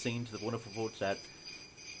songs to sing to the wonderful folks at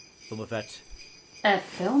Film Effect? A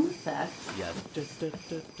film effect? Yes.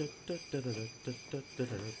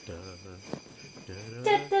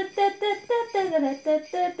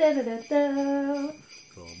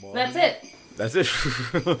 That's it. That's it.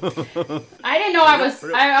 I didn't know I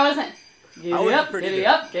wasn't. Giddy wasn't up, pretty giddy good.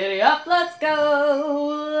 up, giddy up, let's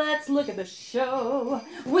go. Let's look at the show.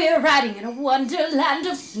 We're riding in a wonderland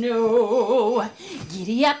of snow.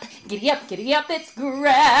 Giddy up, giddy up, giddy up, it's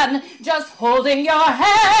grand. Just holding your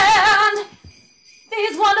hand.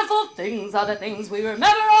 These wonderful things are the things we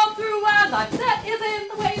remember all through our lives. That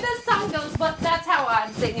isn't the way this song goes, but that's how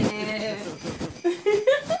I'm singing it.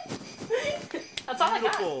 That's all I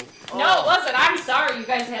got. No, it wasn't. I'm sorry you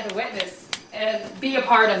guys had to witness and be a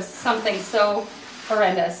part of something so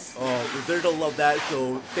horrendous. Oh, we're there to love that,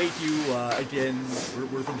 so thank you again.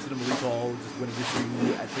 We're from Cinema Recall. Just want to wish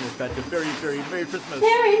you at Film Effect a very, very Merry Christmas.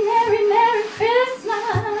 Merry, Merry, Merry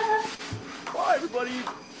Christmas. Bye, everybody.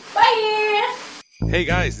 Bye. Hey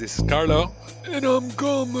guys, this is Carlo. And I'm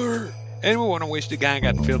Gomer. And we want to wish the gang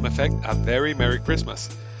at Film Effect a very Merry Christmas.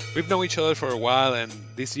 We've known each other for a while, and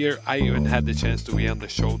this year I even had the chance to be on the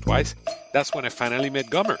show twice. That's when I finally met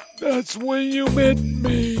Gomer. That's when you met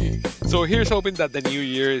me. So here's hoping that the new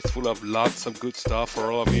year is full of lots of good stuff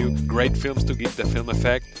for all of you, great films to give the film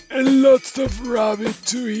effect, and lots of rabbit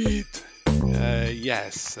to eat.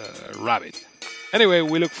 Yes, rabbit. Anyway,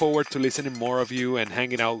 we look forward to listening more of you and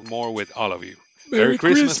hanging out more with all of you. Merry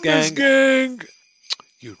Christmas, gang!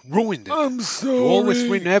 You ruined it. I'm sorry. You always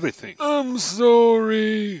ruin everything. I'm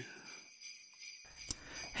sorry.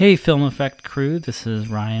 Hey, Film Effect crew, this is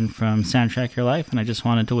Ryan from Soundtrack Your Life, and I just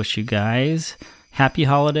wanted to wish you guys happy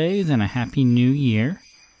holidays and a happy new year.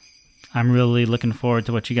 I'm really looking forward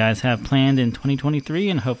to what you guys have planned in 2023,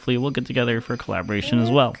 and hopefully we'll get together for collaboration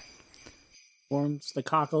as well. Warms the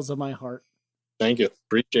cockles of my heart. Thank you.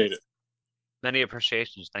 Appreciate it. Many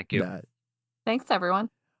appreciations. Thank you. Thanks, everyone.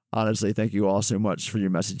 Honestly, thank you all so much for your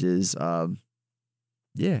messages.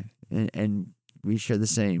 Yeah, and we share the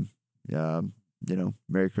same.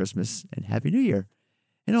 Merry Christmas and Happy New Year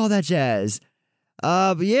and all that jazz.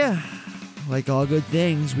 But yeah, like all good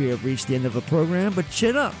things, we have reached the end of the program, but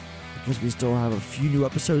chin up, because we still have a few new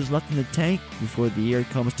episodes left in the tank before the year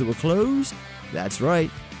comes to a close. That's right,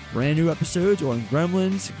 brand new episodes on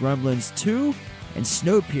Gremlins, Gremlins 2, and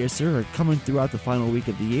Snowpiercer are coming throughout the final week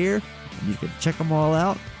of the year, and you can check them all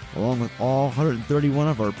out, along with all 131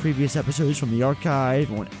 of our previous episodes from the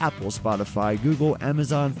archive on Apple, Spotify, Google,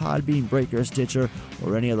 Amazon, Podbean, Breaker, Stitcher,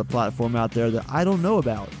 or any other platform out there that I don't know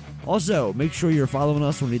about. Also, make sure you're following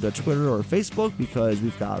us on either Twitter or Facebook, because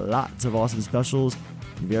we've got lots of awesome specials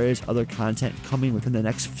and various other content coming within the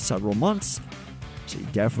next several months. So you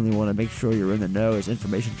definitely want to make sure you're in the know as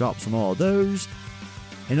information drops on all of those.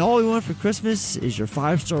 And all we want for Christmas is your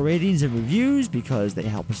 5-star ratings and reviews, because they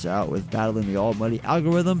help us out with battling the almighty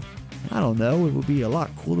algorithm. I don't know, it would be a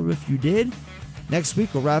lot cooler if you did. Next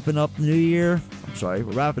week, we're wrapping up the year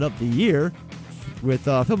with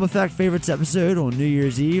Film Effect Favorites episode on New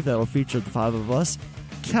Year's Eve that will feature the 5 of us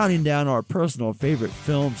counting down our personal favorite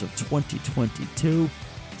films of 2022.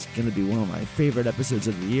 It's going to be one of my favorite episodes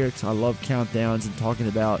of the year, because I love countdowns and talking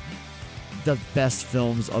about the best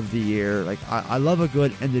films of the year. Like, I love a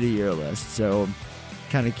good end of the year list, so I'm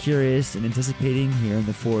kind of curious and anticipating hearing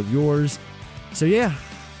the 4 of yours. So yeah,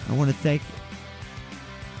 I want to thank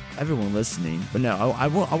everyone listening, but no, I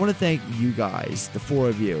want to thank you guys, the 4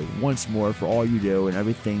 of you, once more for all you do and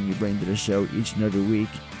everything you bring to the show each and every week.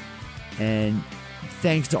 And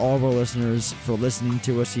thanks to all of our listeners for listening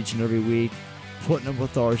to us each and every week, putting up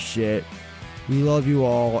with our shit. We love you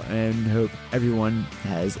all and hope everyone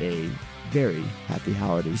has a very happy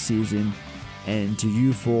holiday season. And to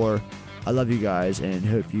you 4, I love you guys and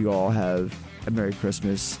hope you all have a Merry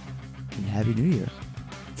Christmas and Happy New Year.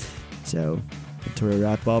 So, until we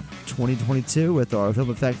wrap up 2022 with our Film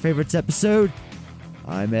Effect Favorites episode,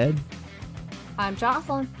 I'm Ed. I'm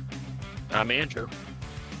Jocelyn. I'm Andrew.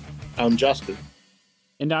 I'm Justin.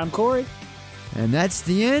 And I'm Corey. And that's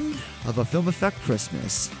the end of a Film Effect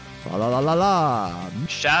Christmas. La la la la la.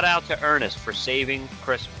 Shout out to Ernest for saving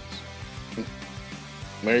Christmas.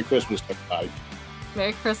 Merry Christmas, everybody.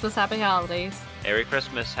 Merry Christmas, Happy Holidays. Merry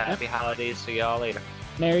Christmas, Happy Holidays. See y'all later.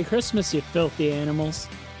 Merry Christmas, you filthy animals.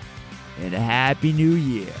 And a Happy New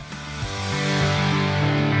Year.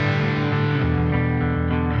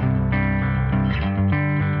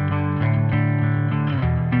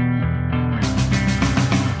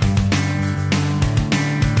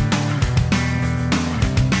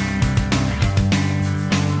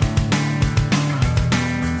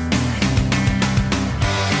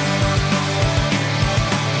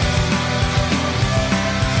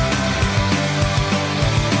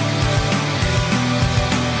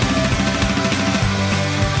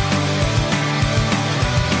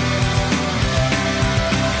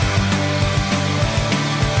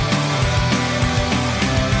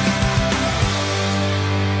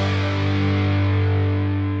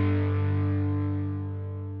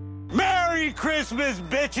 Christmas,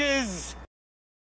 bitches!